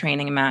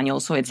self-training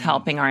manual. So it's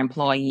helping our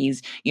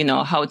employees,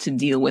 how to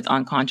deal with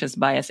unconscious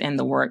bias in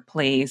the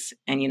workplace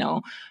and,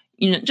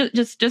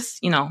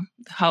 just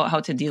how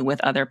to deal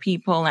with other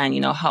people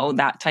and, how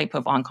that type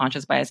of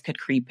unconscious bias could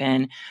creep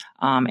in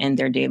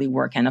their daily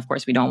work. And of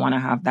course, we don't want to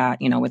have that,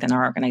 within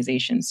our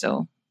organization.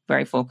 So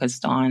very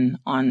focused on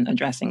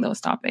addressing those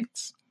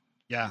topics.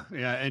 Yeah.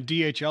 And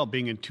DHL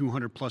being in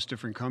 200 plus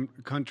different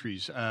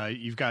countries,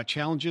 you've got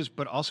challenges,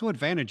 but also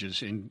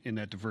advantages in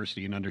that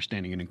diversity and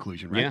understanding and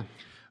inclusion, right?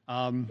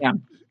 Yeah.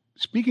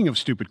 Speaking of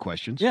stupid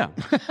questions. Yeah.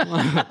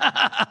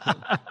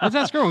 Let's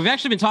ask her. We've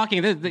actually been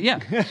talking. Yeah.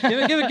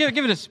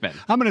 Give it a spin.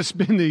 I'm going to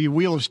spin the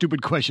wheel of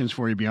stupid questions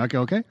for you, Bianca,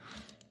 okay?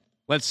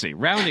 Let's see.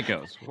 Round it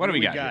goes. What do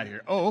we got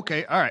here? Oh,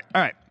 okay. All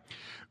right.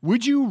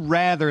 Would you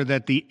rather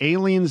that the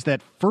aliens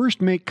that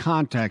first make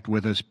contact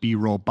with us be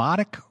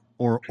robotic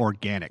or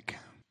organic?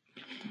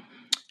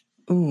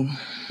 Ooh.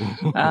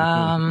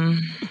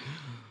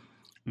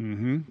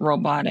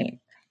 robotic.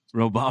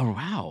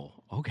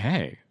 Wow.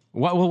 Okay.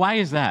 Well, why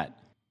is that?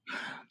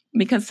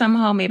 Because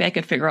somehow maybe I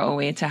could figure out a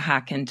way to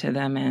hack into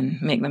them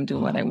and make them do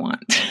what I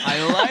want.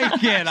 I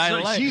like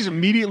it. She's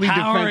immediately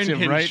Power and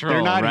defensive, right? control,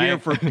 They're not right? here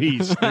for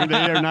peace. They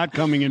are not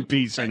coming in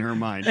peace in her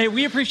mind. Hey,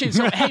 we appreciate it.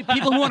 So, hey,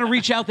 people who want to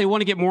reach out, they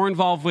want to get more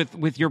involved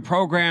with your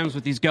programs,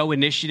 with these Go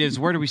initiatives,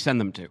 where do we send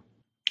them to?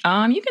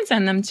 You can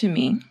send them to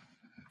me.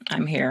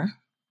 I'm here.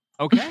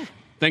 Okay.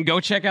 Then go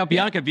check out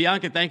Bianca. Yeah.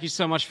 Bianca, thank you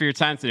so much for your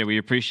time today. We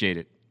appreciate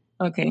it.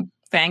 Okay.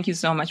 Thank you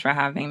so much for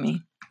having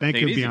me. Thank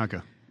you,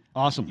 Bianca.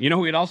 Awesome. You know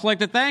who we'd also like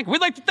to thank?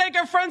 We'd like to thank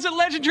our friends at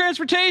Legend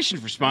Transportation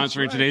for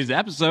sponsoring today's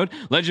episode.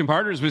 Legend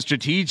partners with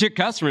strategic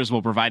customers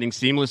while providing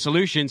seamless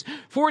solutions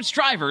for its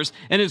drivers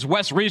and is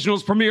West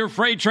Regional's premier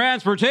freight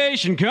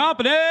transportation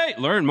company.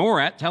 Learn more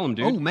at Tell 'em,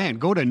 dude. Oh, man.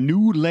 Go to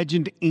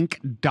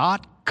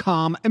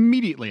newlegendinc.com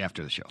immediately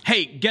after the show.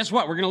 Hey, guess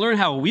what? We're going to learn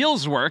how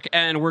wheels work,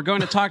 and we're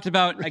going to talk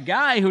about a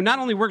guy who not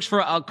only works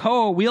for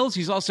Alcoa Wheels,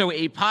 he's also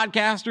a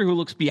podcaster who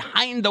looks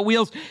behind the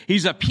wheels.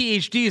 He's a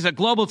PhD, he's a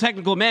global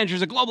technical manager,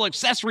 he's a global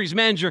accessories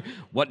manager.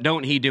 What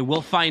don't he do?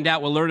 We'll find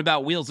out. We'll learn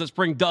about wheels. Let's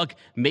bring Doug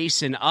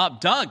Mason up.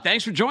 Doug,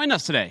 thanks for joining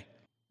us today.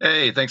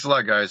 Hey, thanks a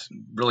lot, guys.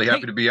 Really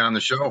happy to be on the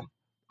show.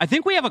 I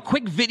think we have a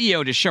quick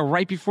video to show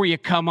right before you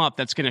come up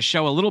that's going to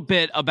show a little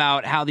bit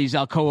about how these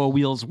Alcoa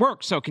wheels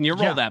work. So can you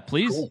roll that,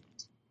 please? Cool.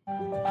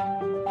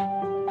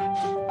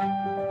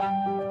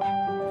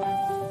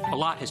 A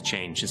lot has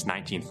changed since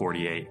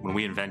 1948 when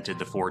we invented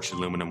the forged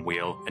aluminum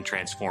wheel and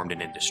transformed an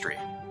industry.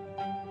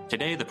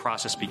 Today, the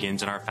process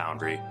begins in our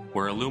foundry,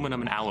 where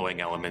aluminum and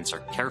alloying elements are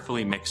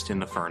carefully mixed in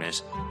the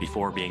furnace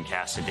before being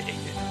cast into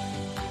ingot.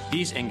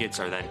 These ingots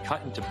are then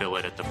cut into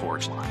billet at the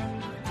forge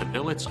line. The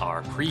billets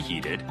are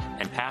preheated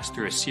and pass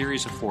through a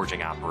series of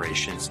forging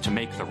operations to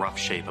make the rough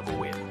shape of a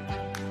wheel.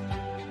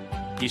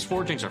 These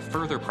forgings are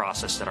further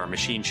processed at our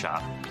machine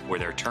shop, where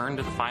they're turned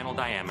to the final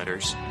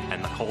diameters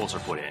and the holes are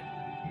put in.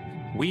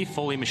 We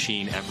fully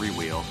machine every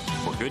wheel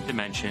for good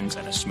dimensions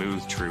and a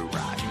smooth, true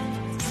ride.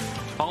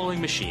 Following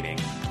machining,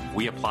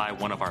 we apply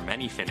one of our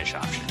many finish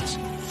options: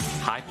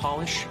 high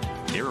polish,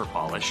 mirror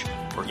polish,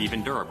 or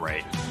even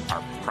Durabrate,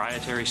 our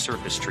proprietary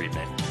surface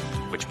treatment,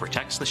 which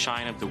protects the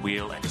shine of the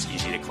wheel and is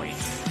easy to clean.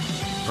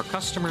 For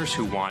customers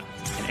who want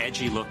an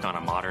edgy look on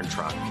a modern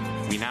truck,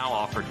 we now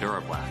offer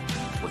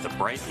Durablack, with a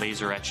bright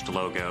laser-etched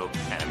logo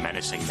and a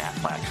menacing matte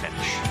black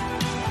finish.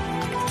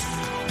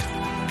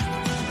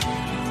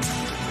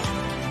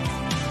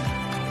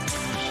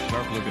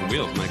 Sharp-looking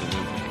wheels, Michael.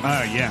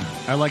 Yeah.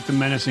 I like the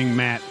menacing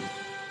matte.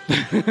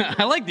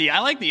 I like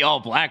the all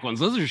black ones.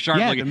 Those are sharp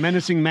looking. Yeah, the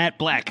menacing matte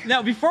black.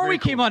 Now, before we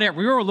came on air,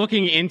 we were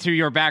looking into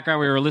your background.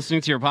 We were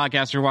listening to your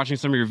podcast. We were watching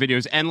some of your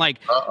videos, and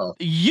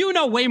you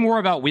know way more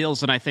about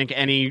wheels than I think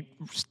any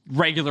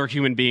regular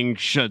human being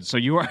should. So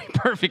you are a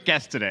perfect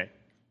guest today.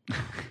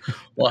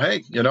 Well,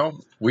 hey,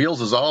 wheels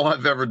is all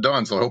I've ever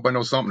done, so I hope I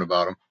know something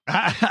about them.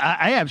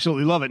 I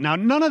absolutely love it. Now,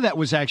 none of that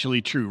was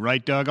actually true,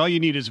 right, Doug? All you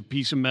need is a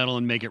piece of metal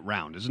and make it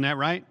round. Isn't that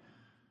right?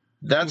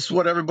 That's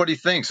what everybody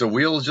thinks. A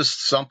wheel is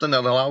just something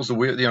that allows the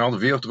wheel, the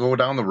vehicle to go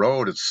down the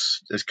road.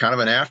 It's kind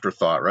of an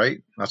afterthought,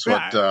 right? That's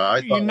what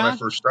I thought when I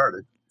first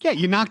started. Yeah,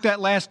 you knock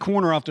that last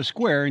corner off the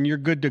square and you're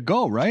good to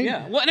go, right?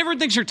 Yeah. Well, and everyone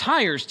thinks your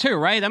tires too,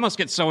 right? That must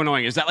get so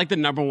annoying. Is that like the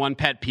number one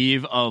pet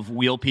peeve of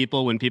wheel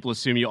people, when people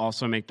assume you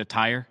also make the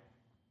tire?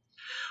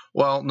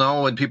 Well,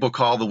 no, when people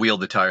call the wheel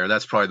the tire,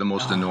 that's probably the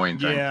most annoying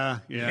thing. Yeah.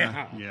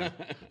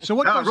 So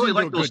what? I goes really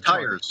into like a those good truck?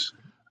 tires.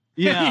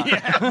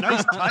 Yeah.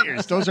 Nice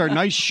tires. Those are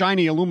nice,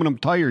 shiny aluminum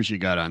tires you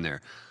got on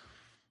there.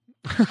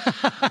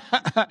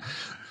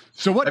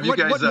 So what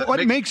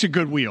makes a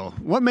good wheel?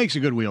 What makes a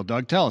good wheel,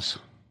 Doug? Tell us.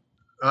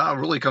 It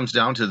really comes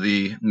down to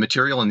the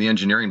material and the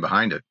engineering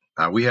behind it.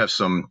 We have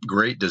some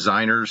great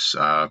designers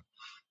that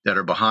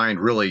are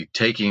behind really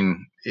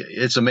taking.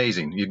 It's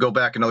amazing. You go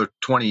back another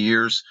 20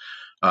 years,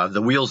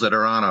 the wheels that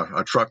are on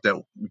a truck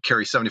that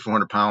carry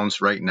 7,400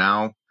 pounds right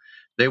now,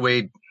 they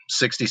weighed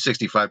 60,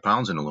 65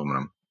 pounds in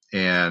aluminum,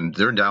 and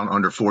they're down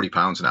under 40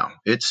 pounds now.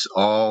 It's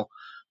all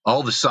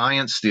the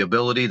science, the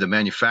ability, the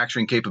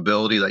manufacturing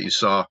capability that you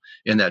saw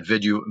in that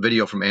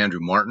video from Andrew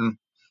Martin.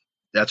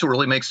 That's what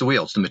really makes the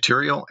wheel. It's the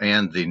material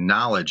and the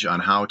knowledge on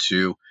how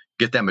to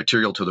get that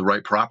material to the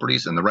right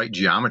properties and the right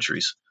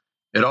geometries.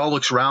 It all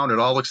looks round. It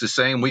all looks the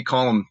same. We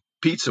call them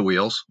pizza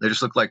wheels. They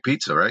just look like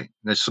pizza, right?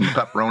 There's some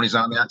pepperonis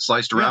on that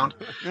sliced around,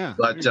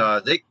 but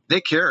they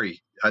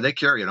carry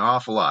an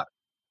awful lot.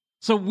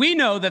 So we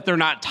know that they're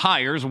not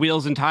tires.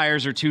 Wheels and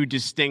tires are two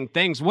distinct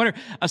things.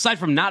 Aside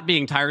from not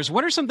being tires,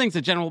 what are some things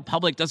the general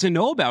public doesn't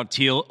know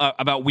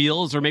about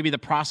wheels, or maybe the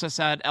process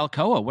at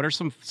Alcoa? What are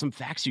some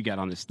facts you got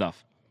on this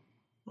stuff?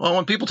 Well,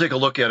 when people take a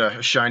look at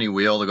a shiny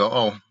wheel, they go,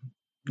 "Oh,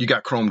 you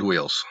got chromed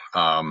wheels."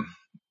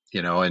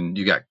 And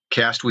you got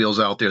cast wheels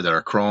out there that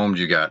are chromed.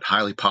 You got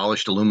highly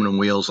polished aluminum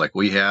wheels like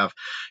we have.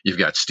 You've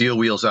got steel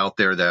wheels out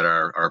there that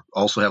are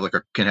also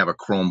can have a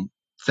chrome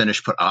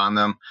finish put on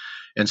them.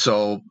 And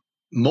so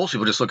most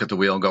people just look at the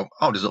wheel and go,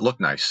 "Oh, does it look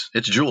nice?"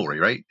 It's jewelry,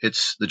 right?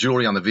 It's the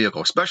jewelry on the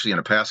vehicle, especially in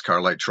a pass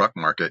car light truck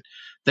market.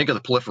 Think of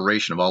the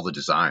proliferation of all the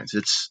designs.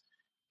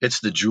 it's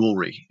the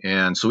jewelry.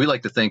 And so we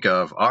like to think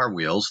of our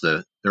wheels,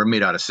 they're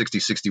made out of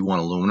 6061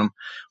 aluminum.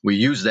 We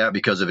use that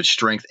because of its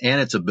strength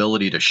and its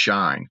ability to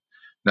shine.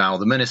 Now,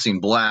 the menacing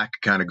black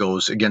kind of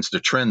goes against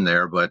the trend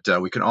there, but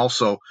we can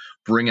also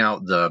bring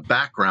out the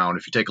background.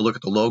 If you take a look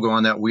at the logo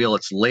on that wheel,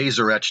 it's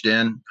laser etched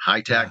in,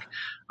 high tech.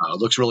 It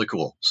looks really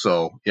cool.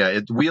 So, yeah,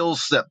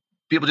 wheels that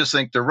people just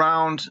think they're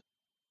round.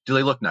 Do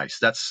they look nice?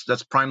 That's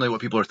primarily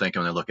what people are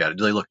thinking when they look at it.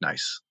 Do they look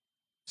nice?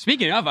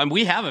 Speaking of,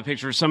 we have a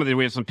picture of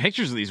we have some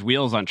pictures of these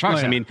wheels on trucks. Oh,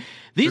 yeah. I mean,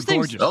 these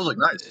things, gorgeous. Those look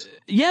nice.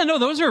 Yeah, no,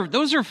 those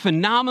are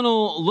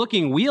phenomenal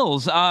looking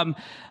wheels.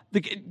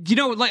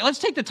 Let's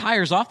take the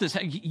tires off this.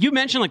 You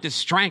mentioned like the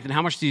strength and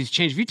how much these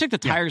change. If you took the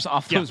tires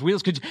off those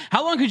wheels,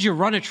 how long could you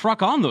run a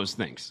truck on those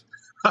things?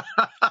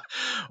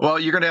 Well,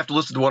 you're going to have to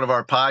listen to one of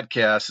our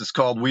podcasts. It's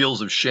called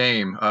Wheels of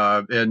Shame.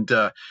 And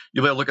you'll be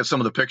able to look at some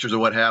of the pictures of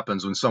what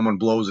happens when someone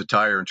blows a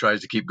tire and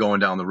tries to keep going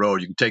down the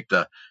road. You can take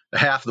the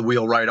half of the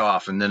wheel right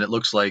off, and then it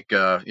looks like,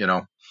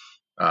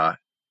 a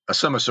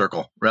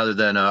semicircle rather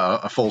than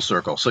a full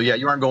circle. So, yeah,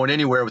 you aren't going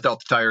anywhere without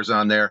the tires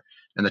on there.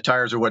 And the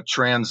tires are what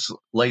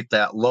translate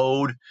that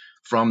load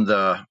from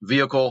the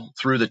vehicle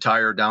through the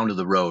tire down to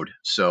the road.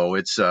 So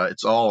it's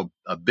all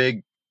a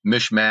big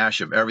mishmash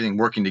of everything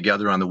working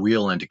together on the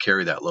wheel and to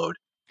carry that load.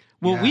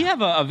 Well, we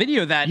have a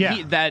video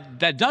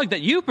that Doug,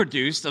 that you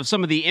produced of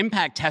some of the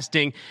impact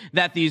testing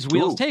that these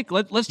wheels take.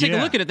 Let's take a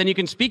look at it. Then you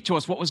can speak to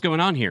us what was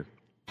going on here.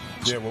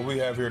 Yeah, what we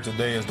have here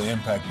today is the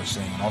impact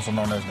machine, also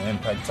known as the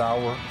impact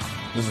tower.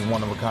 This is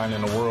one of a kind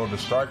in the world. The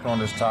striker on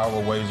this tower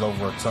weighs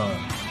over a ton.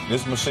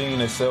 This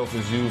machine itself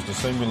is used to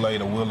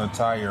simulate a wheel and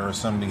tire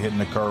assembly hitting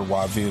the curb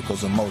while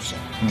vehicles in motion.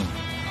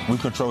 We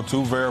control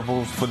two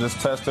variables for this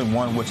testing,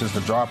 one which is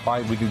the drop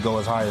height. We could go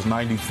as high as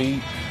 90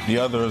 feet. The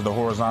other is the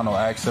horizontal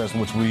axis,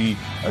 which we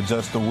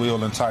adjust the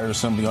wheel and tire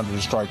assembly under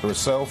the striker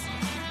itself.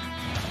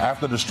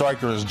 After the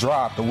striker is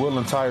dropped, the wheel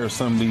and tire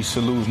assembly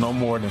should lose no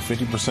more than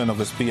 50% of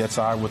its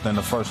PSI within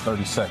the first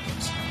 30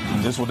 seconds.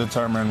 This will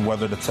determine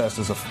whether the test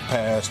is a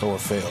passed or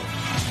failed.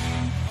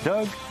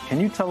 Doug, can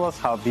you tell us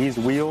how these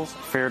wheels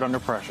fared under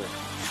pressure?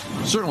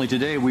 Certainly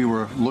today we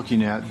were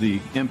looking at the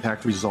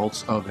impact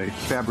results of a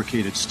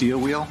fabricated steel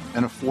wheel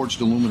and a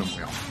forged aluminum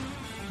wheel.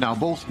 Now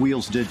both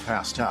wheels did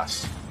pass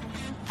tests.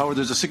 However,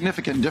 there's a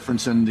significant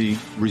difference in the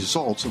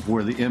results of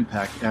where the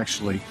impact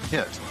actually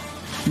hit.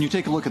 When you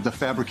take a look at the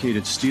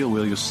fabricated steel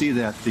wheel, you'll see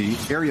that the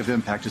area of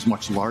impact is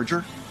much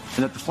larger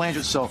and that the flange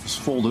itself is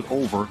folded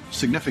over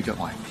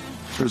significantly.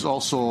 There's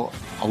also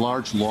a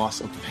large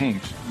loss of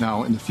paint.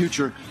 Now, in the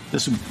future,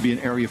 this would be an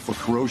area for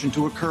corrosion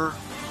to occur,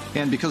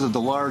 and because of the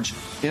large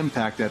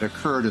impact that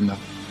occurred and the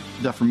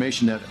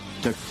deformation that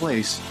took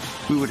place,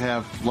 we would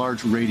have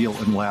large radial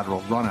and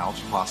lateral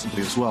runouts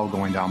possibly as well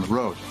going down the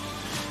road.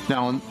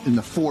 Now, in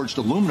the forged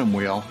aluminum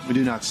wheel, we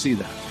do not see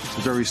that. It's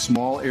a very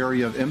small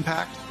area of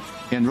impact,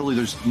 and really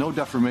there's no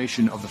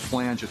deformation of the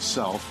flange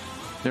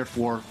itself.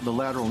 Therefore, the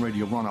lateral and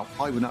radial runout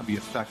probably would not be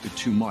affected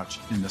too much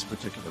in this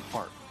particular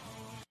part.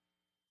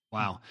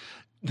 Wow.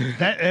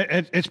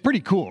 It's pretty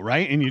cool,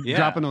 right? And you're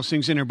dropping those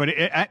things in there. But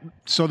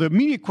so the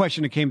immediate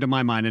question that came to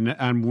my mind, and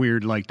I'm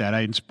weird like that, I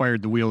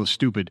inspired the wheel is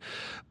stupid,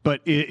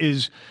 but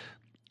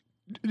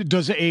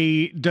does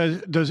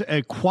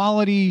a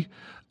quality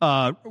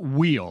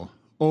wheel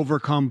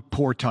overcome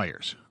poor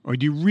tires, or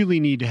do you really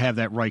need to have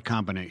that right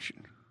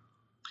combination?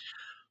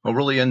 Well,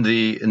 really, in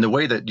the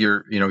way that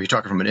you're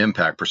talking from an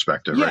impact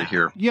perspective, right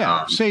here.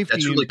 Yeah, safety.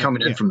 That's really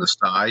coming in from the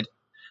side.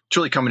 It's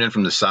really coming in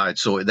from the side.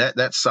 So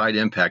that side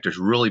impact is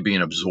really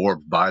being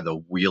absorbed by the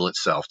wheel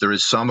itself. There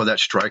is some of that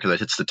striker that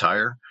hits the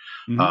tire.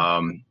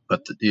 Mm-hmm.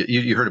 But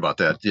you heard about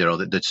that,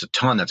 that's a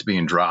ton that's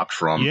being dropped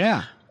from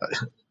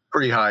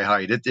pretty high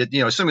height.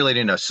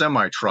 Simulating a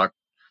semi-truck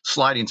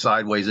sliding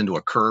sideways into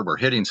a curb or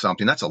hitting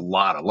something, that's a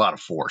lot of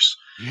force.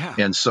 Yeah.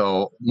 And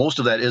so most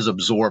of that is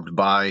absorbed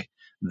by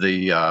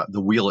the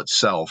wheel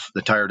itself.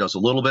 The tire does a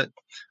little bit,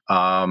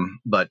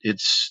 but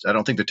I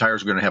don't think the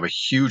tires are going to have a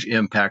huge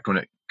impact when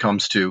it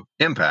comes to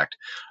impact.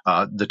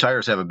 The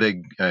tires have a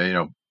big,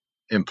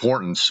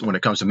 importance when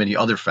it comes to many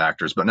other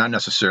factors, but not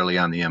necessarily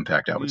on the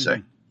impact, I would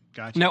say.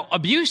 Gotcha. Now,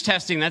 abuse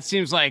testing, that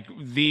seems like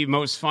the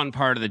most fun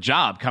part of the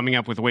job, coming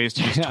up with ways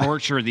to just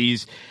torture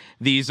these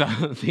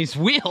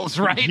wheels,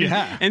 right?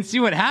 Yeah. And see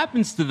what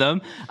happens to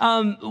them.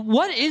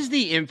 What is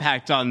the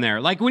impact on there?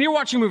 Like when you're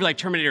watching a movie like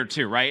Terminator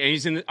 2,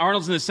 right? And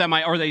Arnold's in the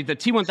semi, or the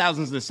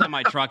T-1000's in the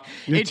semi truck.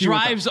 It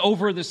drives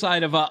over the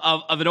side of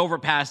an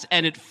overpass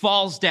and it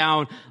falls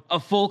down a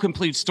full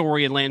complete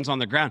story and lands on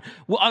the ground.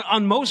 Well,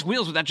 on most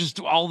wheels, would that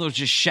just all those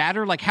just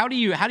shatter? Like how do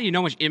you know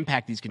how much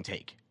impact these can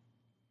take?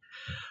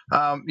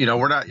 I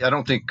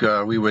don't think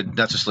we would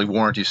necessarily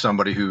warranty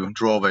somebody who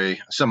drove a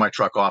semi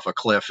truck off a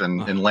cliff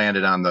and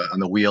landed on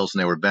the wheels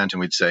and they were bent, and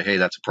we'd say, hey,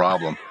 that's a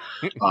problem.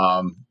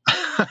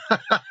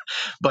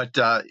 But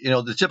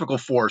the typical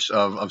force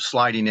of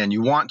sliding in,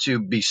 you want to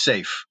be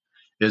safe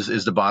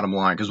is the bottom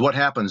line. Because what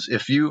happens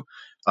if you're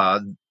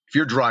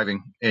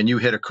driving and you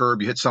hit a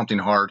curb, you hit something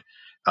hard,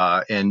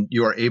 and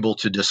you are able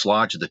to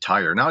dislodge the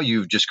tire. Now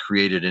you've just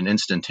created an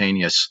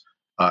instantaneous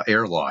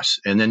air loss,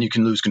 and then you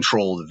can lose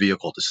control of the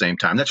vehicle at the same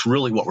time. That's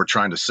really what we're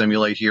trying to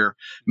simulate here,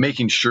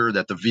 making sure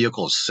that the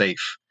vehicle is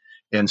safe.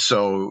 And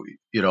so,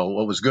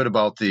 what was good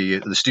about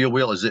the steel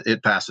wheel is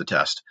it passed the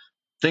test.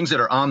 Things that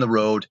are on the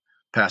road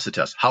pass the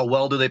test. How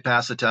well do they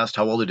pass the test?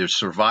 How well do they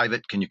survive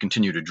it? Can you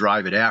continue to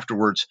drive it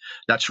afterwards?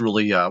 That's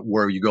really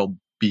where you go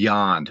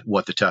beyond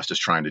what the test is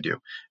trying to do.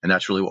 And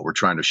that's really what we're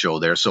trying to show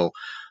there. So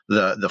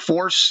the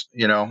force,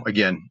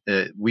 again,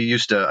 I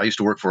used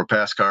to work for a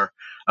pass car,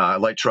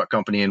 light truck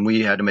company, and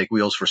we had to make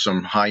wheels for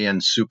some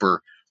high-end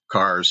super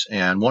cars.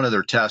 And one of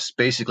their tests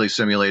basically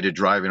simulated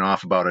driving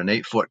off about an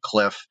 8-foot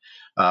cliff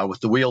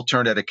with the wheel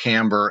turned at a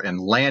camber and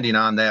landing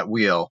on that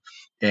wheel,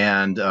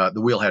 and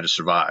the wheel had to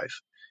survive.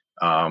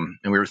 And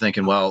we were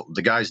thinking, well,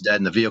 the guy's dead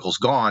and the vehicle's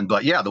gone,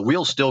 but yeah, the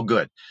wheel's still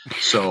good.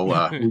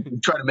 So we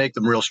try to make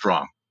them real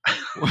strong.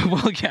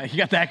 Well, yeah, you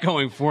got that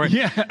going for it.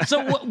 Yeah.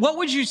 So what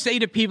would you say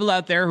to people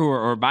out there who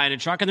are buying a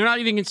truck and they're not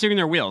even considering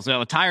their wheels?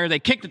 A tire,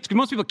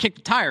 most people kick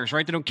the tires,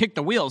 right? They don't kick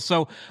the wheels.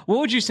 So what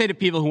would you say to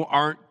people who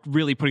aren't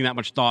really putting that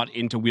much thought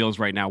into wheels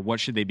right now? What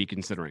should they be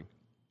considering?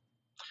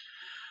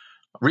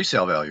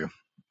 Resale value.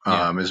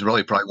 Is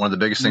really probably one of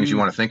the biggest things you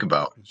want to think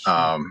about.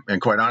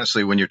 And quite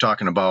honestly, when you're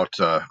talking about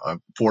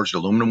forged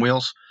aluminum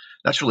wheels,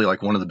 that's really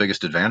like one of the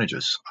biggest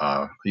advantages.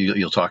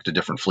 You'll talk to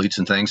different fleets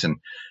and things, and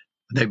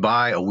they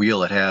buy a wheel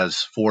that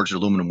has forged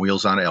aluminum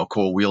wheels on it,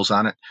 Alcoa wheels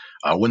on it.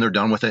 When they're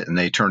done with it and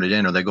they turn it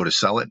in or they go to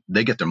sell it,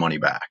 they get their money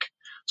back.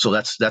 So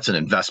that's an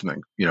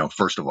investment,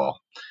 first of all.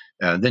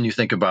 And then you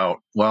think about,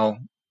 well,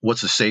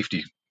 what's the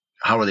safety?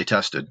 How are they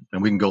tested?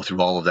 And we can go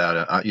through all of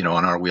that,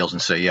 on our wheels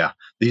and say, yeah,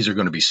 these are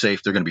going to be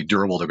safe. They're going to be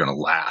durable. They're going to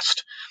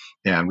last.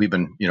 And we've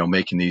been,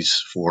 making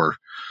these for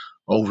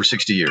over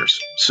 60 years.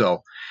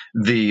 So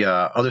the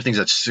other things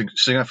that's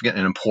significant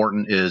and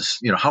important is,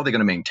 how are they going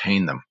to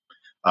maintain them?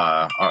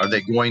 Are they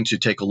going to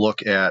take a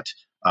look at,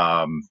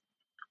 are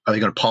they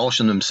going to polish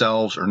them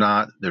themselves or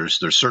not? There's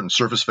certain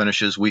surface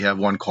finishes. We have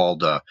one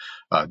called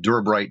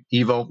Durabright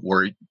Evo,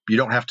 where you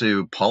don't have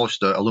to polish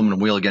the aluminum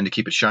wheel again to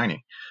keep it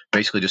shiny.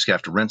 Basically, just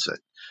have to rinse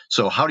it.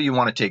 So how do you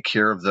want to take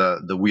care of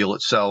the wheel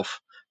itself?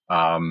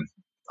 How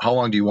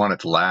long do you want it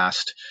to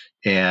last?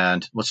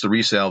 And what's the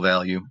resale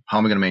value? How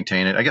am I going to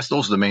maintain it? I guess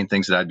those are the main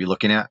things that I'd be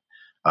looking at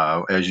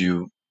as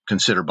you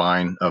consider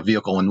buying a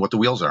vehicle and what the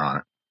wheels are on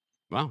it.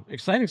 Wow,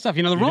 exciting stuff.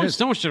 The Rolling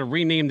Stones should have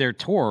renamed their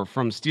tour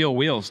from steel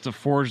wheels to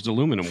forged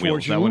aluminum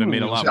wheels. That would have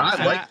made a lot more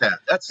sense. I like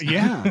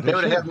that. They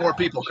would have had more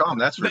people come,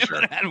 that's for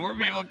sure. Had more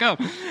people come.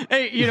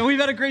 Hey, we've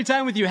had a great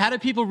time with you. How do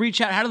people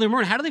reach out? How do they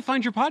learn? How do they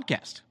find your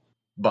podcast?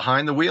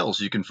 Behind the Wheels.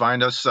 You can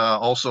find us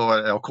also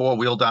at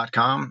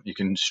alcoawheel.com. You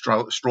can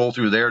stroll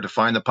through there to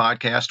find the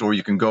podcast, or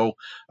you can go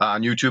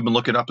on YouTube and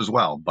look it up as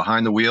well.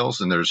 Behind the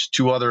Wheels. And there's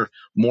two other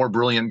more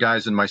brilliant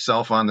guys than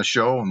myself on the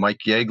show, Mike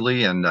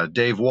Yeagley and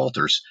Dave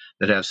Walters,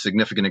 that have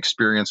significant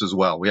experience as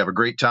well. We have a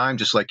great time,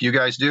 just like you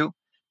guys do,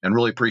 and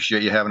really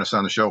appreciate you having us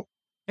on the show.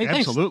 Hey,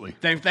 absolutely.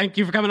 Thank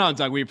you for coming on,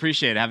 Doug. We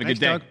appreciate it. Have a good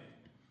day. Doug.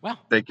 Well,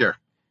 take care.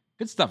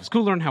 Good stuff. It's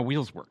cool to learn how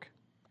wheels work.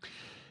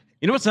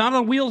 You know what's not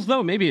on wheels,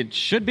 though? Maybe it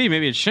should be.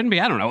 Maybe it shouldn't be.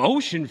 I don't know.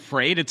 Ocean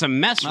freight. It's a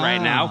mess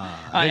right now.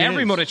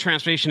 Every mode of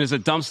transportation is a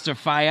dumpster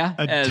fire,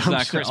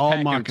 as Chris all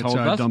Packer markets told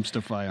are us. a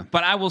dumpster fire.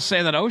 But I will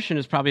say that ocean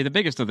is probably the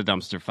biggest of the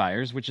dumpster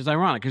fires, which is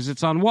ironic because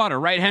it's on water.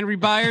 Right, Henry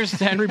Byers?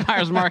 Henry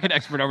Byers, market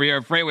expert over here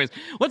at Freightways.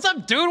 What's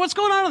up, dude? What's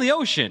going on in the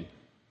ocean?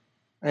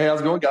 Hey,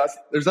 how's it going, guys?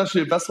 There's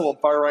actually a vessel on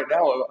fire right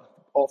now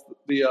off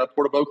the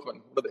Port of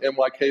Oakland. One of the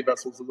MYK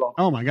vessels is on.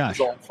 Oh, my gosh.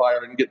 Is on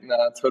fire and getting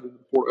towed to the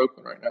Port of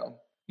Oakland right now.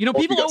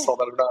 People you guys saw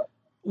that or not.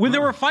 When there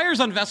were fires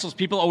on vessels,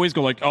 people always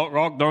go like, oh,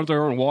 aren't they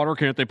in water?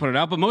 Can't they put it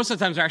out? But most of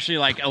the times they're actually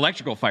like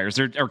electrical fires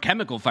or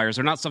chemical fires.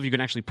 They're not stuff you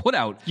can actually put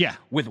out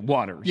with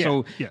water.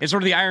 So it's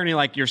sort of the irony,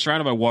 like you're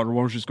surrounded by water.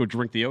 Why don't you just go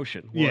drink the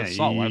ocean? Well, it's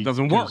salt water. It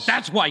doesn't work.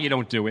 That's why you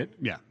don't do it.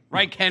 Yeah.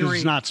 Right, Henry?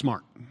 It's not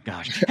smart.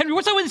 Gosh. Henry,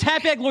 what's up with this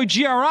Hapag-Lloyd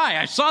GRI?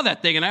 I saw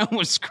that thing and I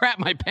almost crapped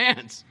my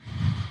pants.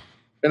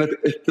 And at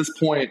this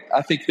point,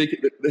 I think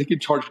they could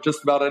charge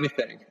just about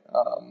anything.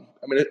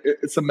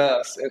 It's a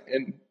mess.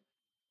 And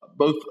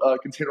both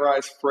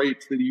containerized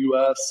freight to the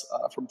U.S.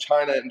 From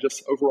China and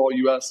just overall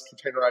U.S.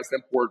 containerized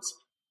imports,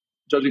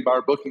 judging by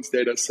our bookings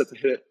data, is set to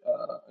hit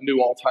a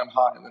new all-time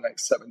high in the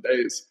next 7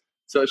 days.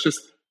 So it's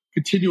just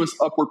continuous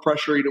upward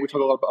pressure. We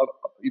talk a lot about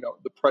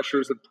the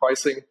pressures and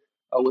pricing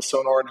with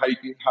Sonar and how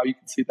you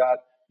can see that.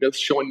 It's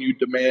showing you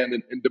demand,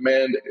 and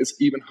demand is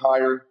even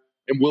higher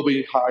and will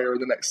be higher in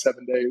the next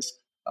 7 days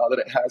than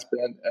it has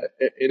been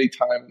at any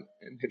time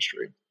in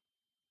history.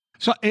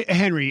 So,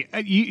 Henry,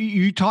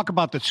 you talk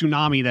about the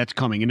tsunami that's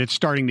coming, and it's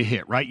starting to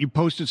hit, right? You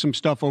posted some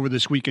stuff over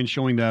this weekend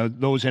showing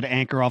those that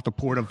anchor off the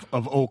port of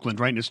Oakland,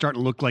 right? And it's starting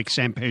to look like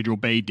San Pedro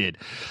Bay did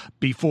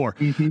before.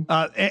 Mm-hmm.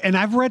 And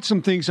I've read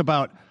some things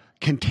about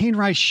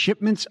containerized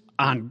shipments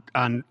on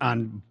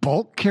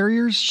bulk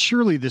carriers.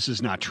 Surely this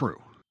is not true.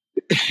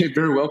 It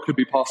very well could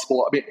be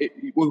possible.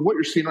 With what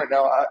you're seeing right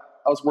now, I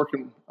was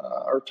working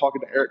or talking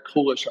to Eric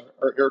Coolish,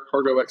 our air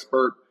cargo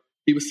expert.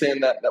 He was saying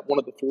that one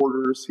of the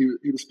forwarders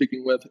he was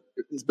speaking with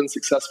has been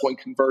successful in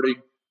converting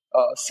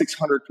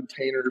 600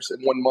 containers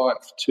in 1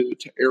 month to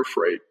air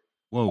freight.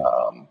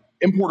 Whoa.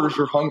 Importers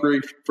are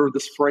hungry for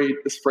this freight.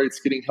 This freight's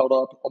getting held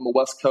up on the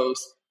West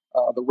Coast.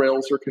 The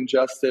rails are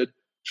congested.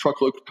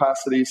 Truckload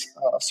capacities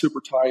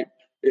super tight.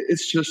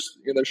 It's just,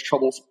 there's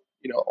troubles,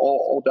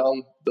 all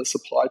down the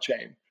supply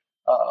chain.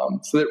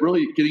 So that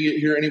really getting it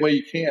here any way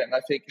you can.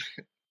 I think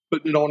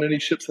putting it on any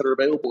ships that are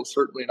available is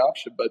certainly an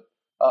option, but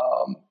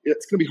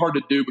it's going to be hard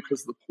to do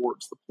because of the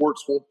ports. The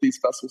ports want these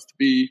vessels to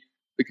be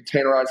the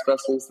containerized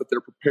vessels that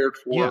they're prepared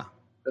for,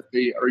 that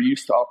they are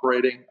used to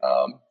operating.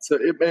 So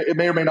it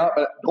may or may not,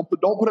 but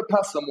don't put it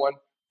past someone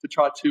to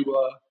try to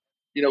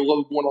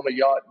load one on a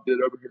yacht and get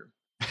it over here.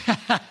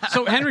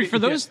 So, Henry, for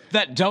those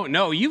that don't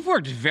know, you've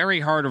worked very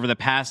hard over the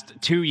past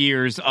 2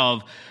 years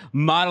of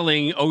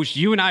modeling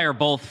ocean. You and I are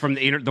both from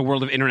the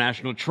world of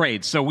international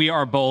trade, so we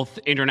are both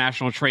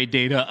international trade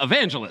data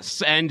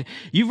evangelists. And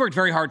you've worked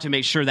very hard to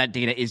make sure that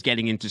data is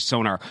getting into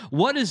Sonar.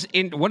 What does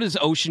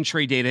ocean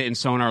trade data in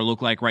Sonar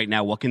look like right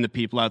now? What can the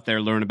people out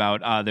there learn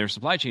about their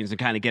supply chains and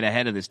kind of get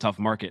ahead of this tough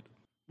market?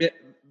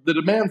 The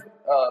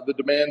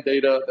demand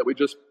data that we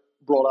just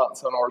brought out in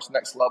Sonar is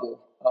next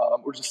level.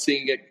 We're just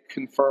seeing it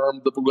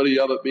confirmed, the validity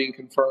of it being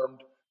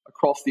confirmed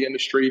across the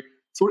industry.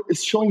 So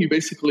it's showing you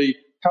basically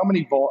how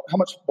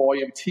much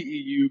volume,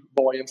 TEU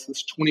volumes,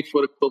 this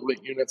 20-foot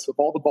equivalent units of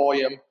all the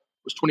volume,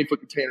 those 20-foot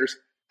containers,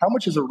 how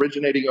much is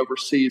originating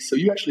overseas. So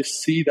you actually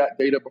see that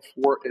data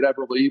before it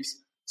ever leaves.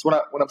 So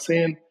when I'm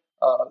saying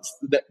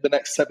the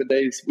next 7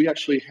 days, we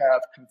actually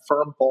have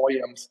confirmed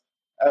volumes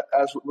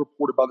as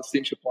reported by the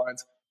steamship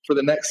lines for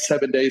the next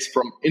 7 days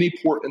from any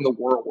port in the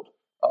world.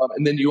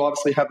 And then you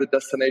obviously have the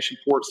destination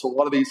port. So a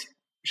lot of these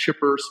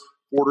shippers,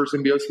 orders,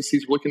 and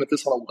VOCCs are looking at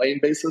this on a lane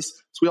basis.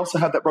 So we also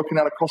have that broken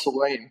out across a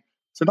lane.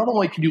 So not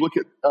only can you look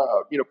at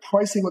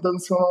pricing within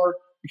Sonar,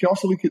 you can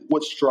also look at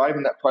what's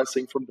driving that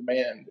pricing from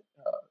demand.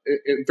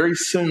 And very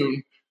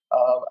soon,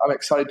 I'm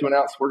excited to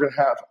announce we're going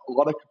to have a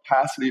lot of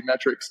capacity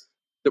metrics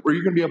where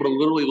you're going to be able to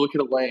literally look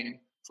at a lane.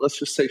 So let's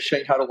just say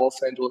Shanghai to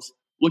Los Angeles,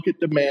 look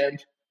at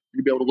demand.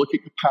 You're going to be able to look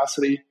at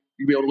capacity.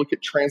 You'll be able to look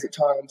at transit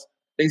times.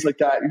 Things like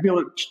that. You'll be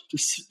able to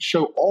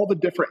show all the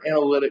different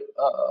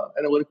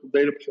analytical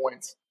data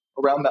points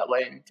around that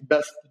lane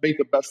to make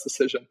the best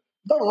decision.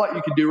 Not a lot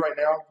you can do right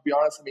now, to be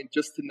honest. I mean,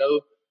 just to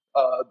know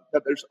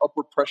that there's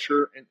upward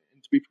pressure and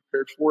to be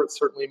prepared for it,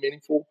 certainly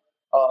meaningful.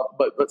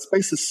 But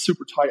space is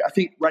super tight. I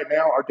think right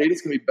now our data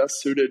is going to be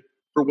best suited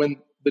for when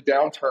the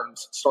downturns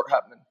start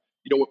happening.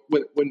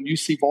 When you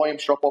see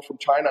volumes drop off from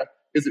China,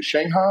 is it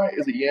Shanghai?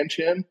 Is it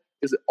Yantian?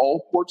 Is it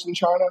all ports in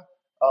China?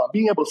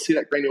 Being able to see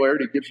that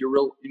granularity gives you a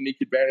real unique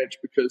advantage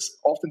because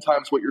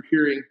oftentimes what you're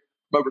hearing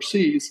from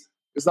overseas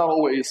is not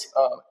always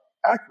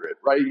accurate,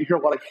 right? You hear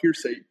a lot of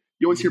hearsay.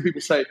 You always hear people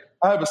say,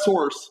 I have a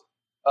source,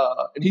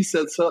 and he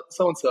said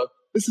so-and-so.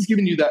 This is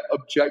giving you that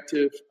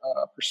objective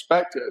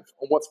perspective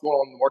on what's going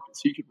on in the market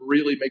so you can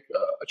really make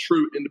a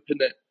true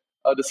independent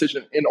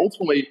decision and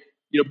ultimately,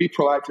 be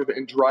proactive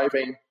in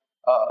driving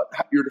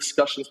your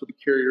discussions with the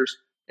carriers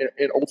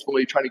and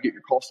ultimately trying to get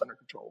your costs under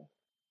control.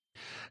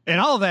 And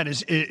all of that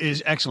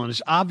is excellent.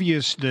 It's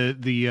obvious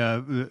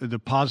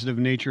the positive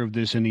nature of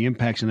this and the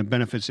impacts and the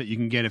benefits that you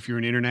can get if you're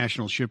an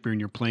international shipper and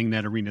you're playing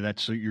that arena.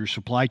 That's your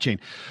supply chain.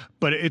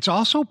 But it's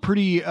also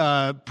pretty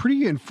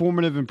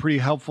informative and pretty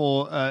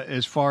helpful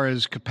as far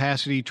as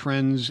capacity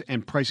trends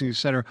and pricing, et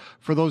cetera,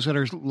 for those that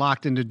are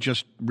locked into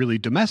just really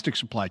domestic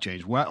supply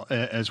chains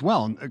as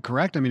well.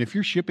 Correct? I mean, if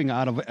you're shipping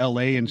out of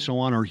LA and so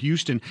on or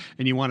Houston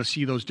and you want to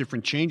see those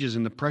different changes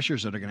and the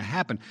pressures that are going to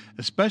happen,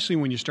 especially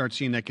when you start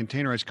seeing that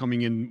containerized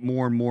coming in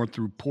more and more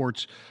through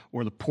ports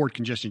or the port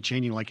congestion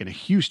changing like in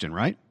Houston,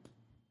 right?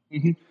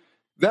 Mm-hmm.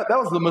 That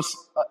was the most,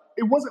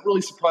 it wasn't really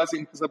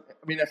surprising because,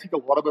 I think a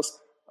lot of us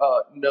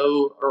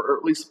know, or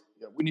at least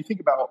when you think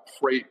about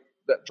freight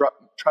that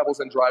travels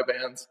in dry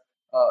vans,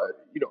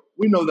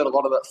 we know that a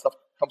lot of that stuff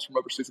comes from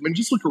overseas. I mean,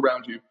 just look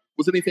around you.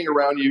 Was anything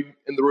around you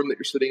in the room that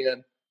you're sitting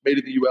in made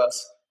in the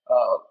U.S.?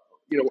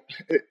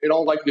 In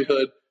all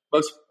likelihood,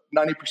 most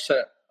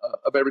 90%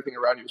 of everything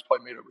around you is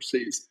probably made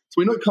overseas.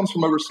 So we know it comes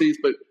from overseas,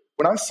 but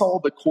when I saw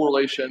the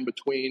correlation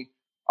between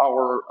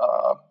our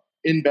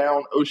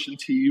inbound ocean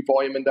TEU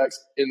volume index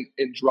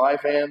in dry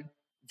van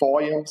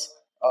volumes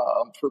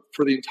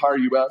for the entire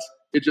U.S.,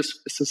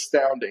 it's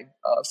astounding.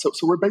 So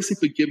we're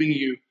basically giving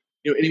you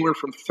anywhere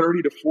from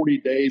 30 to 40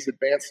 days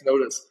advance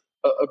notice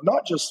of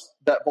not just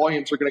that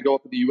volumes are going to go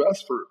up in the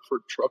U.S. for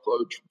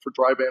truckload, for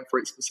dry van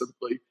freight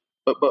specifically,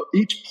 but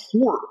each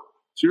port.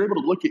 So you're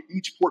able to look at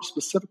each port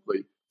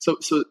specifically. So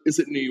is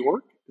it New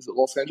York? Is it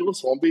Los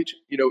Angeles, Long Beach?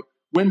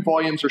 When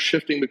volumes are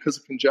shifting because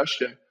of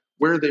congestion,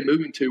 where are they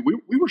moving to?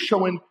 We were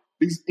showing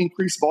these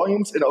increased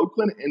volumes in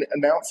Oakland and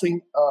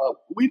announcing,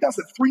 we announced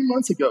it 3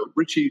 months ago.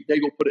 Richie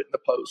Daigle put it in the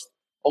post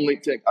on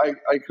LinkedIn.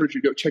 I encourage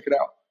you to go check it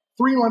out.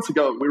 3 months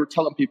ago, we were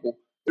telling people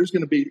there's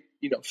going to be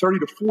 30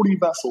 to 40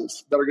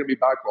 vessels that are going to be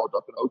backlogged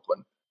up in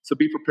Oakland. So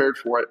be prepared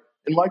for it.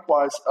 And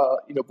likewise,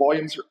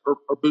 volumes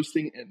are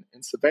boosting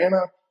in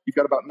Savannah. You've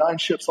got about 9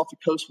 ships off the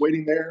coast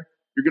waiting there.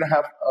 You're going to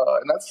have,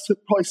 and that's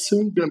probably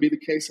soon going to be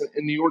the case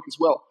in New York as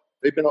well.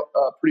 They've been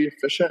pretty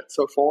efficient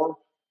so far.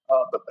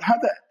 But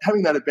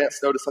having that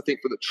advance notice, I think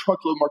for the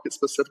truckload market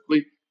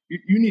specifically,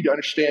 you need to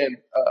understand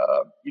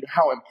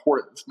how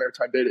important this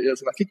maritime data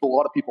is. And I think a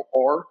lot of people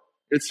are.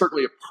 It's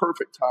certainly a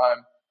perfect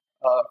time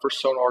for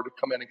Sonar to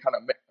come in and kind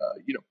of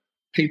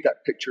paint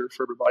that picture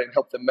for everybody and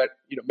help them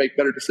make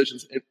better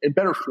decisions and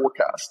better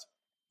forecast.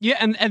 Yeah,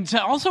 and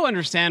to also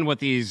understand what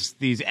these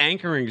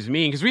anchorings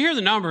mean, because we hear the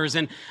numbers,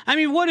 and I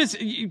mean, what is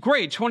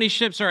great? 20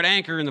 ships are at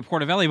anchor in the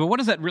Port of LA, but what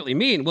does that really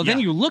mean? Well,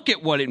 then you look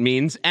at what it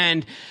means,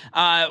 and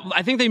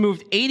I think they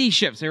moved 80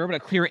 ships. They were able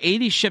to clear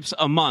 80 ships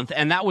a month,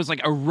 and that was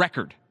like a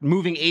record,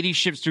 moving 80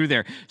 ships through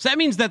there. So that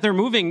means that they're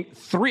moving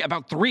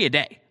about three a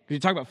day. You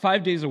talk about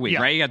 5 days a week,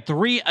 right? You got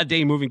 3 a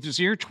day moving through.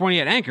 So you're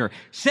 20 at anchor.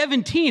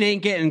 17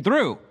 ain't getting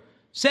through.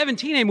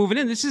 17 ain't moving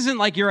in. This isn't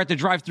like you're at the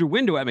drive-through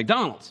window at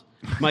McDonald's,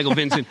 Michael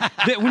Vincent.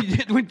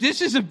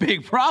 This is a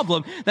big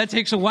problem that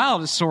takes a while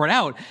to sort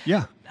out.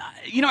 Yeah.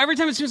 Every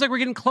time it seems like we're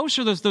getting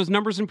closer, those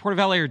numbers in Port of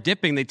LA are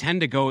dipping. They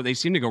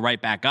seem to go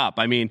right back up.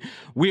 I mean,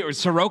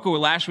 Sirocco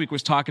last week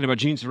was talking about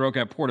Gene Sirocco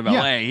at Port of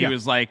LA. He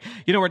was like,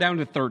 we're down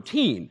to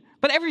 13.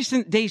 But every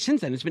day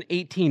since then, it's been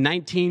 18,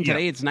 19.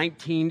 Today, it's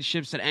 19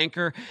 ships at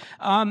anchor.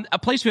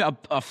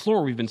 A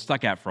floor we've been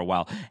stuck at for a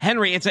while.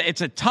 Henry, it's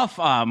a tough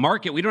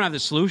market. We don't have the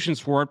solutions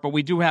for it, but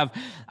we do have,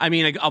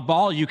 a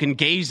ball you can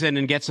gaze in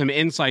and get some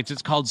insights.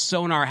 It's called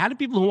Sonar. How do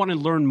people who want to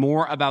learn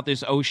more about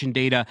this ocean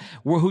data,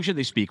 who should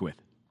they speak with?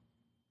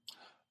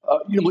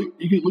 You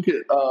can look at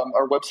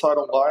our website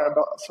online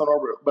about Sonar,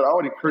 but I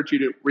would encourage you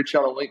to reach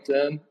out on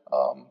LinkedIn.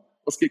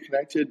 Let's get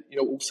connected.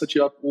 We'll set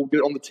you up. We'll get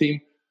on the team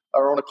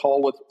or on a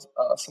call with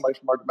somebody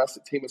from our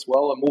domestic team as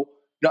well. And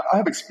I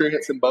have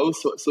experience in both,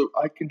 so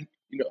I can,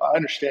 I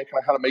understand kind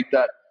of how to make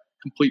that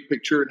complete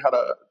picture and how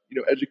to,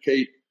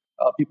 educate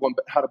people on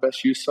how to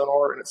best use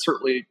Sonar. And it's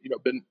certainly,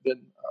 been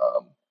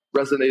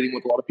resonating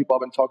with a lot of people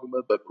I've been talking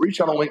with. But reach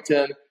out on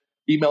LinkedIn,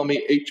 email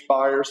me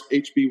hbyers,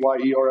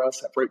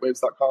 HBYERS at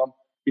freightwaves.com.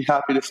 Be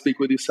happy to speak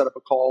with you, set up a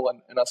call,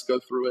 and us go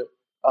through it.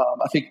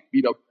 I think,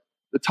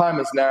 the time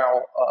is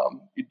now.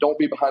 You don't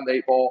be behind the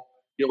 8 ball.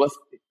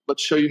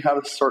 Let's show you how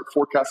to start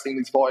forecasting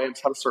these volumes,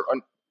 how to start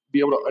be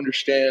able to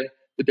understand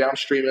the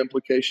downstream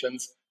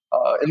implications.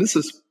 And this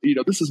is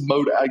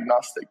mode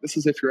agnostic. This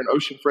is if you're in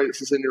ocean freight.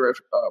 This is in your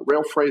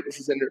rail freight. This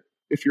is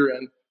if you're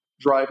in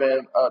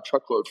drive-in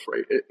truckload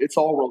freight. It's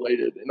all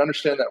related. And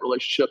understand that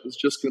relationship is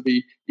just going to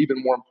be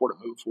even more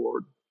important moving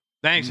forward.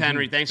 Thanks,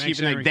 Henry.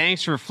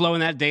 Thanks for flowing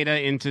that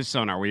data into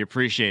Sonar. We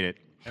appreciate it.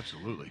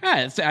 Absolutely.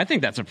 Yeah, I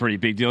think that's a pretty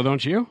big deal,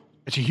 don't you?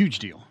 It's a huge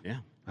deal. Yeah.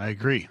 I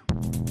agree.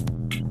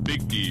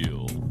 Big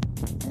deal.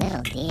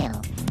 Little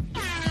deal.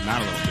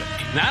 Not a little deal.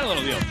 Not a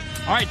little deal.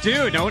 All right,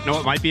 dude. No,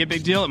 it might be a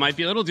big deal. It might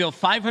be a little deal.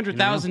 $500,000,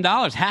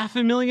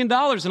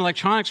 $500,000 in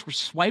electronics were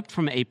swiped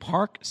from a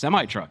Park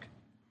semi-truck.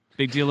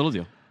 Big deal, little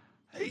deal.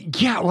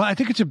 Yeah, well, I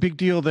think it's a big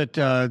deal that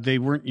they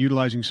weren't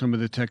utilizing some of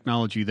the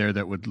technology there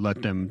that would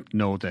let them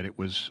know that it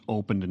was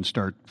opened and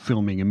start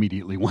filming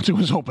immediately once it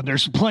was open.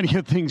 There's plenty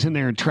of things in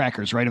there in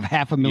trackers, right, of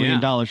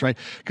 $500,000, right?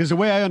 Because the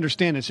way I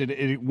understand this,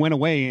 it went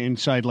away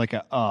inside like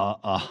a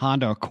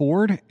Honda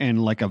Accord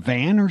and like a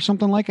van or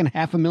something like, and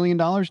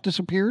 $500,000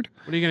 disappeared.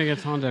 What are you going to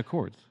get Honda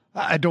Accords?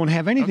 I don't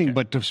have anything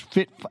but to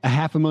fit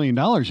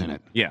 $500,000 in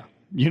it. Yeah.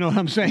 You know what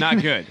I'm saying?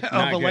 Not good.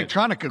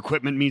 Electronic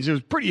equipment means it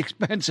was pretty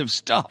expensive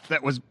stuff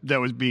that was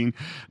leaving.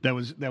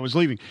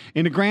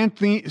 In the grand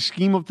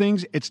scheme of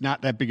things, it's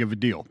not that big of a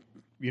deal.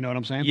 You know what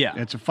I'm saying? Yeah.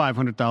 It's a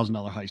 $500,000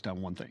 heist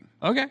on one thing.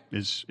 Okay.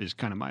 Is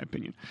kind of my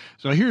opinion.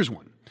 So here's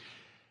one.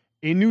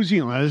 In New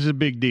Zealand, this is a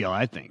big deal,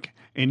 I think.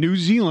 In New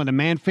Zealand, a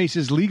man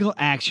faces legal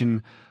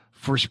action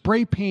for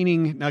spray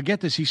painting. Now get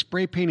this, he's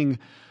spray painting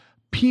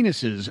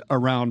penises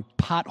around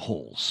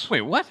potholes. Wait,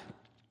 what?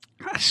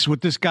 That's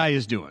what this guy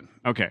is doing.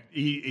 Okay.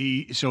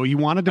 So he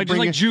wanted to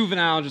bring just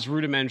juvenile, just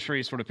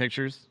rudimentary sort of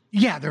pictures?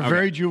 Yeah, they're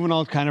very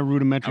juvenile, kind of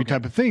rudimentary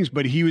type of things.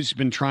 But he's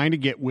been trying to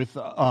get with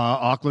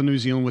Auckland, New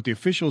Zealand, with the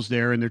officials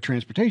there and their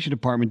transportation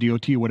department,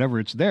 DOT, whatever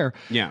it's there,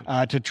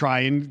 to try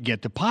and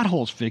get the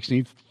potholes fixed.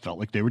 And he felt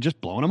like they were just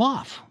blowing him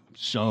off.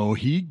 So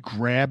he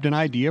grabbed an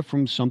idea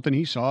from something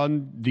he saw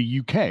in the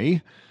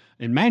UK,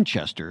 in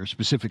Manchester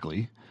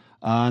specifically,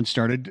 and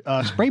started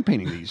spray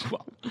painting these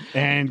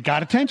and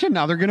got attention.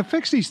 Now they're going to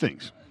fix these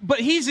things. But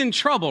he's in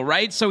trouble,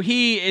 right? So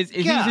he's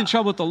in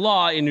trouble with the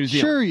law in New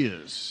Zealand. Sure he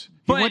is.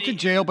 He went to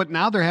jail, but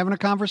now they're having a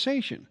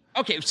conversation.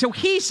 Okay, so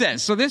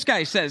this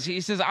guy says,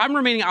 I'm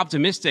remaining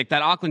optimistic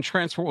that Auckland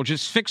Transport will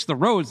just fix the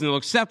roads and they'll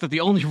accept that the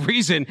only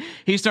reason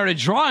he started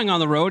drawing on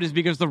the road is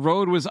because the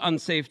road was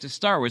unsafe to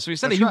start with. So he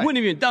said he wouldn't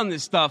have even done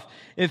this stuff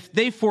if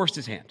they forced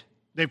his hand.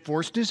 They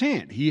forced his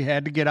hand. He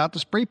had to get out the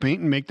spray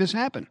paint and make this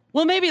happen.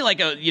 Well, maybe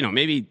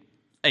maybe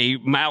a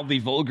mildly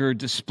vulgar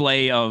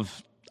display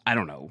of, I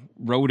don't know,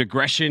 road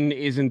aggression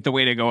isn't the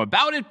way to go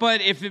about it. But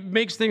if it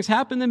makes things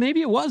happen, then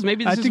maybe it was.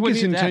 Maybe this is what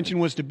his intention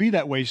was to be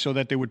that way so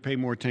that they would pay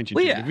more attention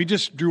to it. If he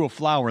just drew a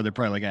flower, they're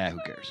probably like, who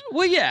cares?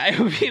 Well, yeah.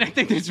 I mean, I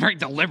think it's very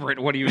deliberate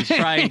what he was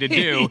trying to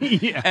do.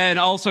 And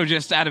also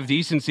just out of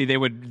decency, they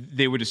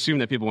would assume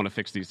that people want to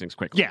fix these things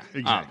quickly. Yeah,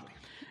 exactly.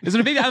 Is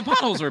it a big deal? The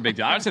potholes are a big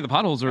deal. I would say the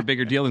potholes are a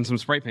bigger deal than some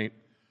spray paint,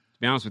 to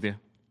be honest with you.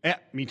 Yeah,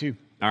 me too.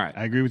 All right.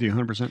 I agree with you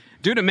 100%.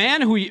 Dude, a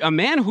man who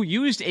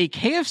used a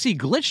KFC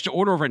glitch to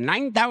order over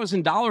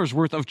 $9,000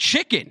 worth of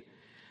chicken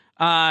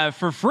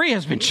for free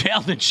has been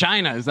jailed in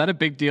China. Is that a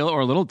big deal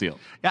or a little deal?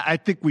 Yeah, I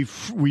think we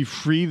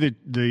free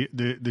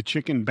the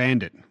chicken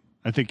bandit.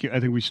 I think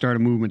we start a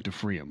movement to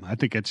free him. I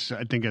think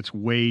it's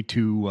way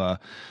too.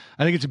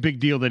 I think it's a big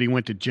deal that he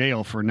went to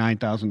jail for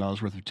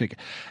 $9,000 worth of ticket.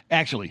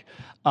 Actually,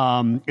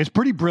 it's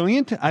pretty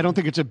brilliant. I don't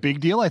think it's a big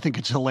deal. I think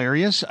it's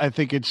hilarious. I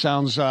think it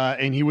sounds.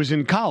 And he was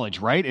in college,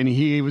 right? And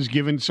he was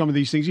given some of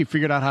these things. He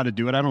figured out how to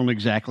do it. I don't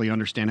exactly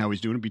understand how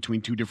he's doing it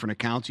between two different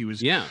accounts. He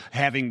was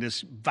having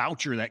this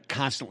voucher that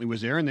constantly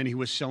was there, and then he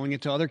was selling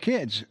it to other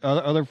kids,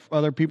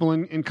 other people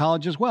in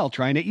college as well,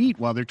 trying to eat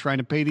while they're trying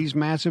to pay these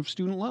massive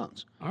student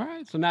loans. All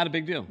right, so not a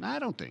big deal. I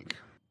don't think.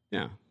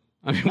 Yeah.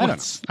 I mean,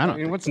 what's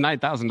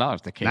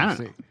 $9,000 to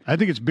KFC? I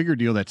think it's a bigger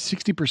deal that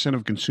 60%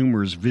 of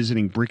consumers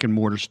visiting brick and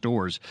mortar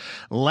stores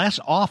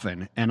less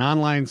often, and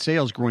online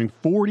sales growing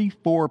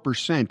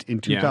 44% in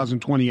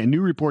 2020. A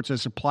new report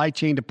says supply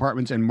chain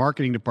departments and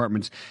marketing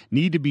departments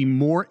need to be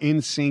more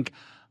in sync,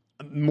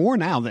 more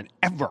now than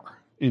ever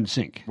in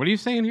sync. What are you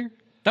saying here?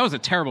 That was a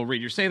terrible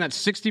read. You're saying that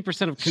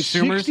 60% of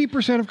consumers...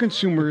 60% of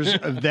consumers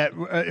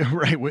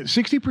right,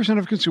 60%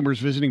 of consumers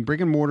visiting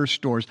brick and mortar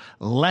stores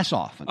less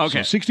often.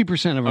 Okay. So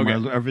 60% of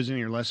them are visiting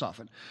here less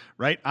often,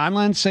 right?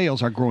 Online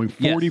sales are growing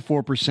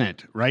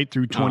 44%, right,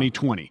 through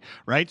 2020,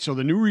 right? So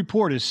the new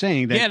report is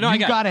saying that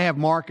you've got to have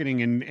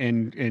marketing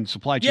and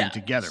supply chain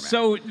together, man.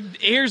 So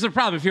here's the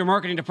problem. If you're a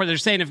marketing department, they're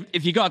saying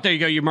if you go out there,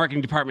 your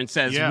marketing department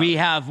says, we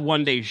have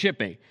one-day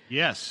shipping.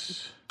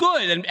 Yes.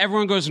 Good, and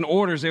everyone goes and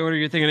orders. They order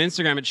your thing on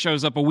Instagram. It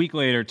shows up a week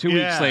later, 2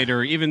 weeks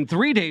later, even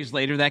 3 days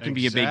later. That can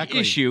be a big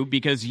issue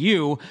because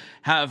you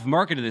have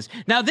marketed this.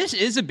 Now, this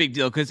is a big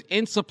deal because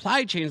in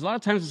supply chains, a lot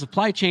of times the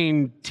supply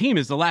chain team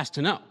is the last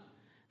to know.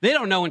 They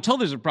don't know until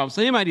there's a problem,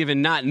 so they might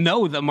even not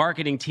know the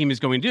marketing team is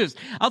going to do this.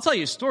 I'll tell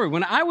you a story.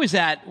 When I was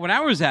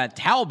at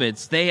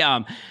Talbot's, they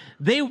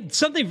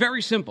something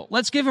very simple.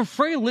 Let's give a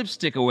free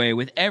lipstick away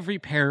with every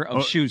pair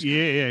of shoes.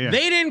 Yeah.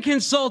 They didn't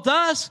consult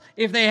us.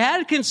 If they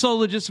had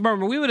consulted just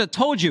department, we would have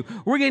told you,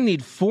 we're going to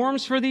need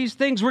forms for these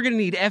things. We're going to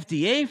need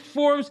FDA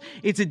forms.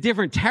 It's a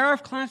different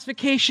tariff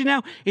classification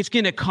now. It's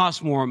going to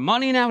cost more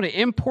money now to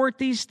import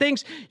these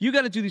things. You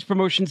got to do these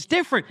promotions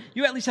different.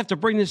 You at least have to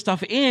bring this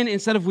stuff in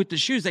instead of with the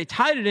shoes. They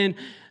tied it in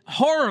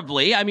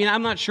horribly. I mean,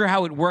 I'm not sure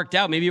how it worked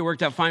out. Maybe it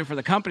worked out fine for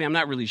the company. I'm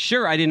not really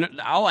sure.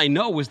 All I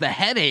know was the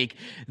headache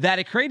that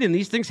it created. And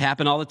these things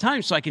happen all the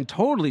time. So I can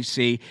totally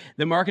see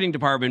the marketing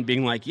department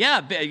being like,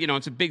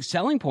 it's a big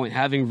selling point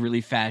having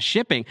really fast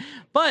shipping.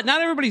 But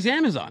not everybody's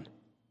Amazon.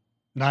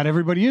 Not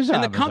everybody is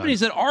Amazon. And the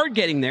companies that are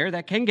getting there,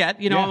 that can get,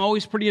 I'm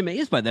always pretty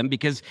amazed by them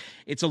because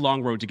it's a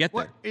long road to get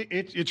there.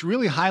 It's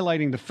really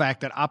highlighting the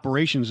fact that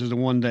operations is the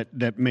one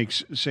that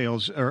makes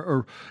sales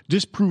or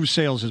disproves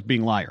sales as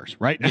being liars,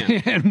 right?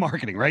 Yeah. And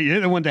marketing, right? You're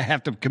the one that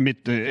have to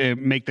commit to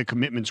make the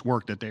commitments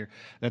work that they're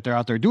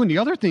out there doing. The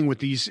other thing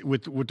with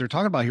what they're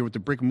talking about here with the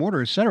brick and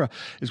mortar, et cetera,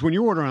 is when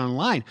you're ordering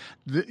online,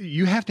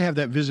 you have to have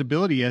that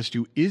visibility as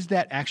to, is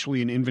that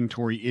actually an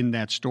inventory in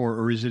that store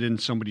or is it in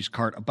somebody's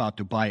cart about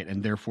to buy it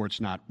and therefore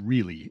it's not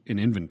really an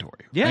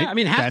inventory. Yeah, right? I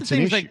mean, half the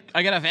things like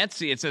I got off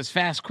Etsy, it says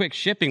fast, quick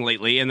shipping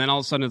lately, and then all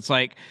of a sudden it's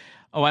like,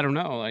 oh, I don't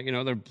know. Like,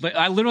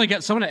 I literally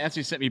got someone at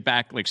Etsy sent me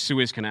back like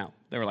Suez Canal.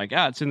 They were like,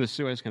 it's in the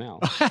Suez Canal.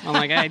 I'm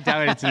like, I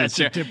doubt it's in the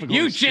Suez Canal.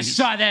 You just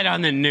saw that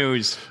on the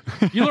news.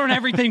 You learn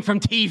everything from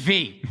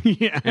TV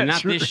and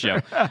not this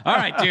show. All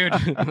right,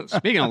 dude.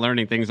 Speaking of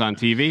learning things on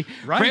TV,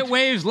 Freight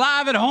Waves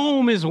Live at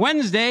Home is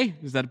Wednesday.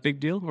 Is that a big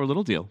deal or a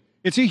little deal?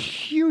 It's a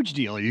huge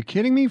deal. Are you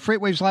kidding me?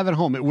 FreightWaves Live at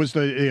Home. It was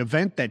the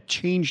event that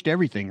changed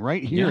everything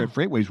right here at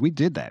FreightWaves. We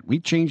did that. We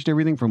changed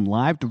everything from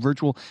live to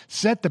virtual,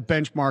 set the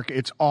benchmark.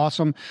 It's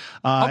awesome.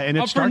 And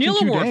it starts in 2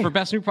 days. Award for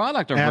Best New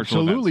Product.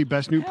 Absolutely.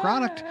 Best New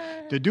Product.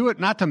 To do it,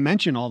 not to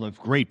mention all the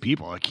great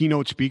people. A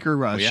keynote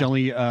speaker,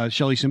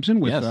 Shelley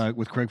Simpson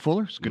with Craig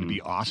Fuller. It's going to be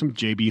awesome.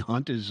 JB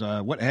Hunt is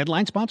what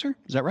headline sponsor?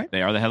 Is that right?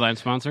 They are the headline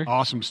sponsor.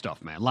 Awesome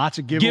stuff, man. Lots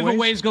of giveaways.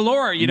 Giveaways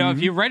galore.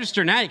 If you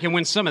register now, you can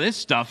win some of this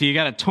stuff. You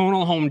got a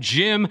tonal home gym.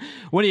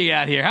 What do you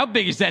got here? How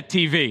big is that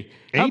TV?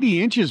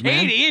 80 inches,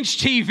 man. 80-inch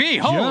TV.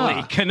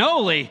 Holy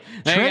cannoli.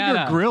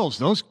 Traeger grills.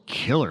 Those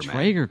killer, man.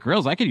 Traeger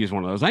grills. I could use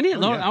one of those.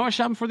 I was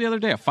shopping for the other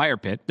day. A fire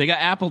pit. They got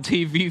Apple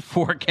TV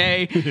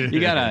 4K. You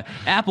got a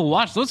Apple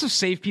Watch. Those have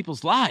saved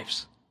people's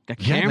lives. Got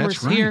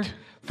cameras here.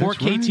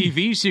 4K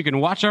TV, so you can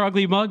watch our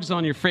ugly mugs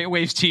on your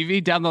FreightWaves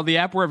TV. Download the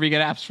app wherever you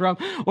get apps from.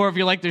 Or if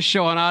you like this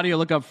show on audio,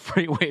 look up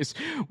FreightWaves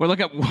or look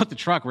up What the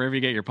Truck wherever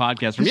you get your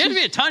podcast from. There's going to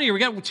be a ton here.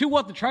 We got 2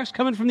 What the Trucks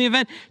coming from the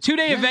event.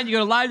 2-day event. You go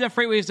to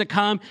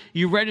live.freightwaves.com.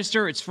 You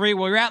register. It's free.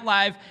 While you're at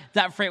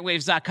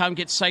live.freightwaves.com,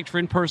 get psyched for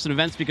in-person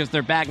events because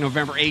they're back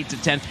November 8th to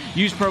 10th.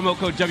 Use promo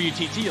code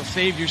WTT. You'll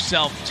save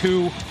yourself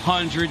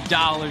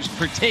 $200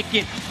 per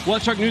ticket. What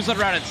the Truck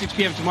newsletter out at 6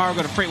 p.m. tomorrow.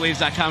 Go to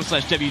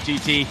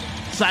freightwaves.com/WTT.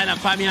 Sign up.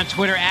 Find me on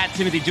Twitter at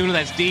Timothy Dooner.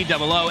 That's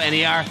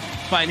DOONER.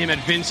 Find him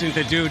at Vincent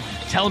the Dude.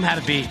 Tell them how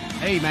to be.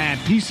 Hey, man,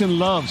 peace and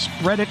love.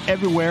 Spread it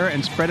everywhere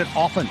and spread it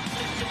often.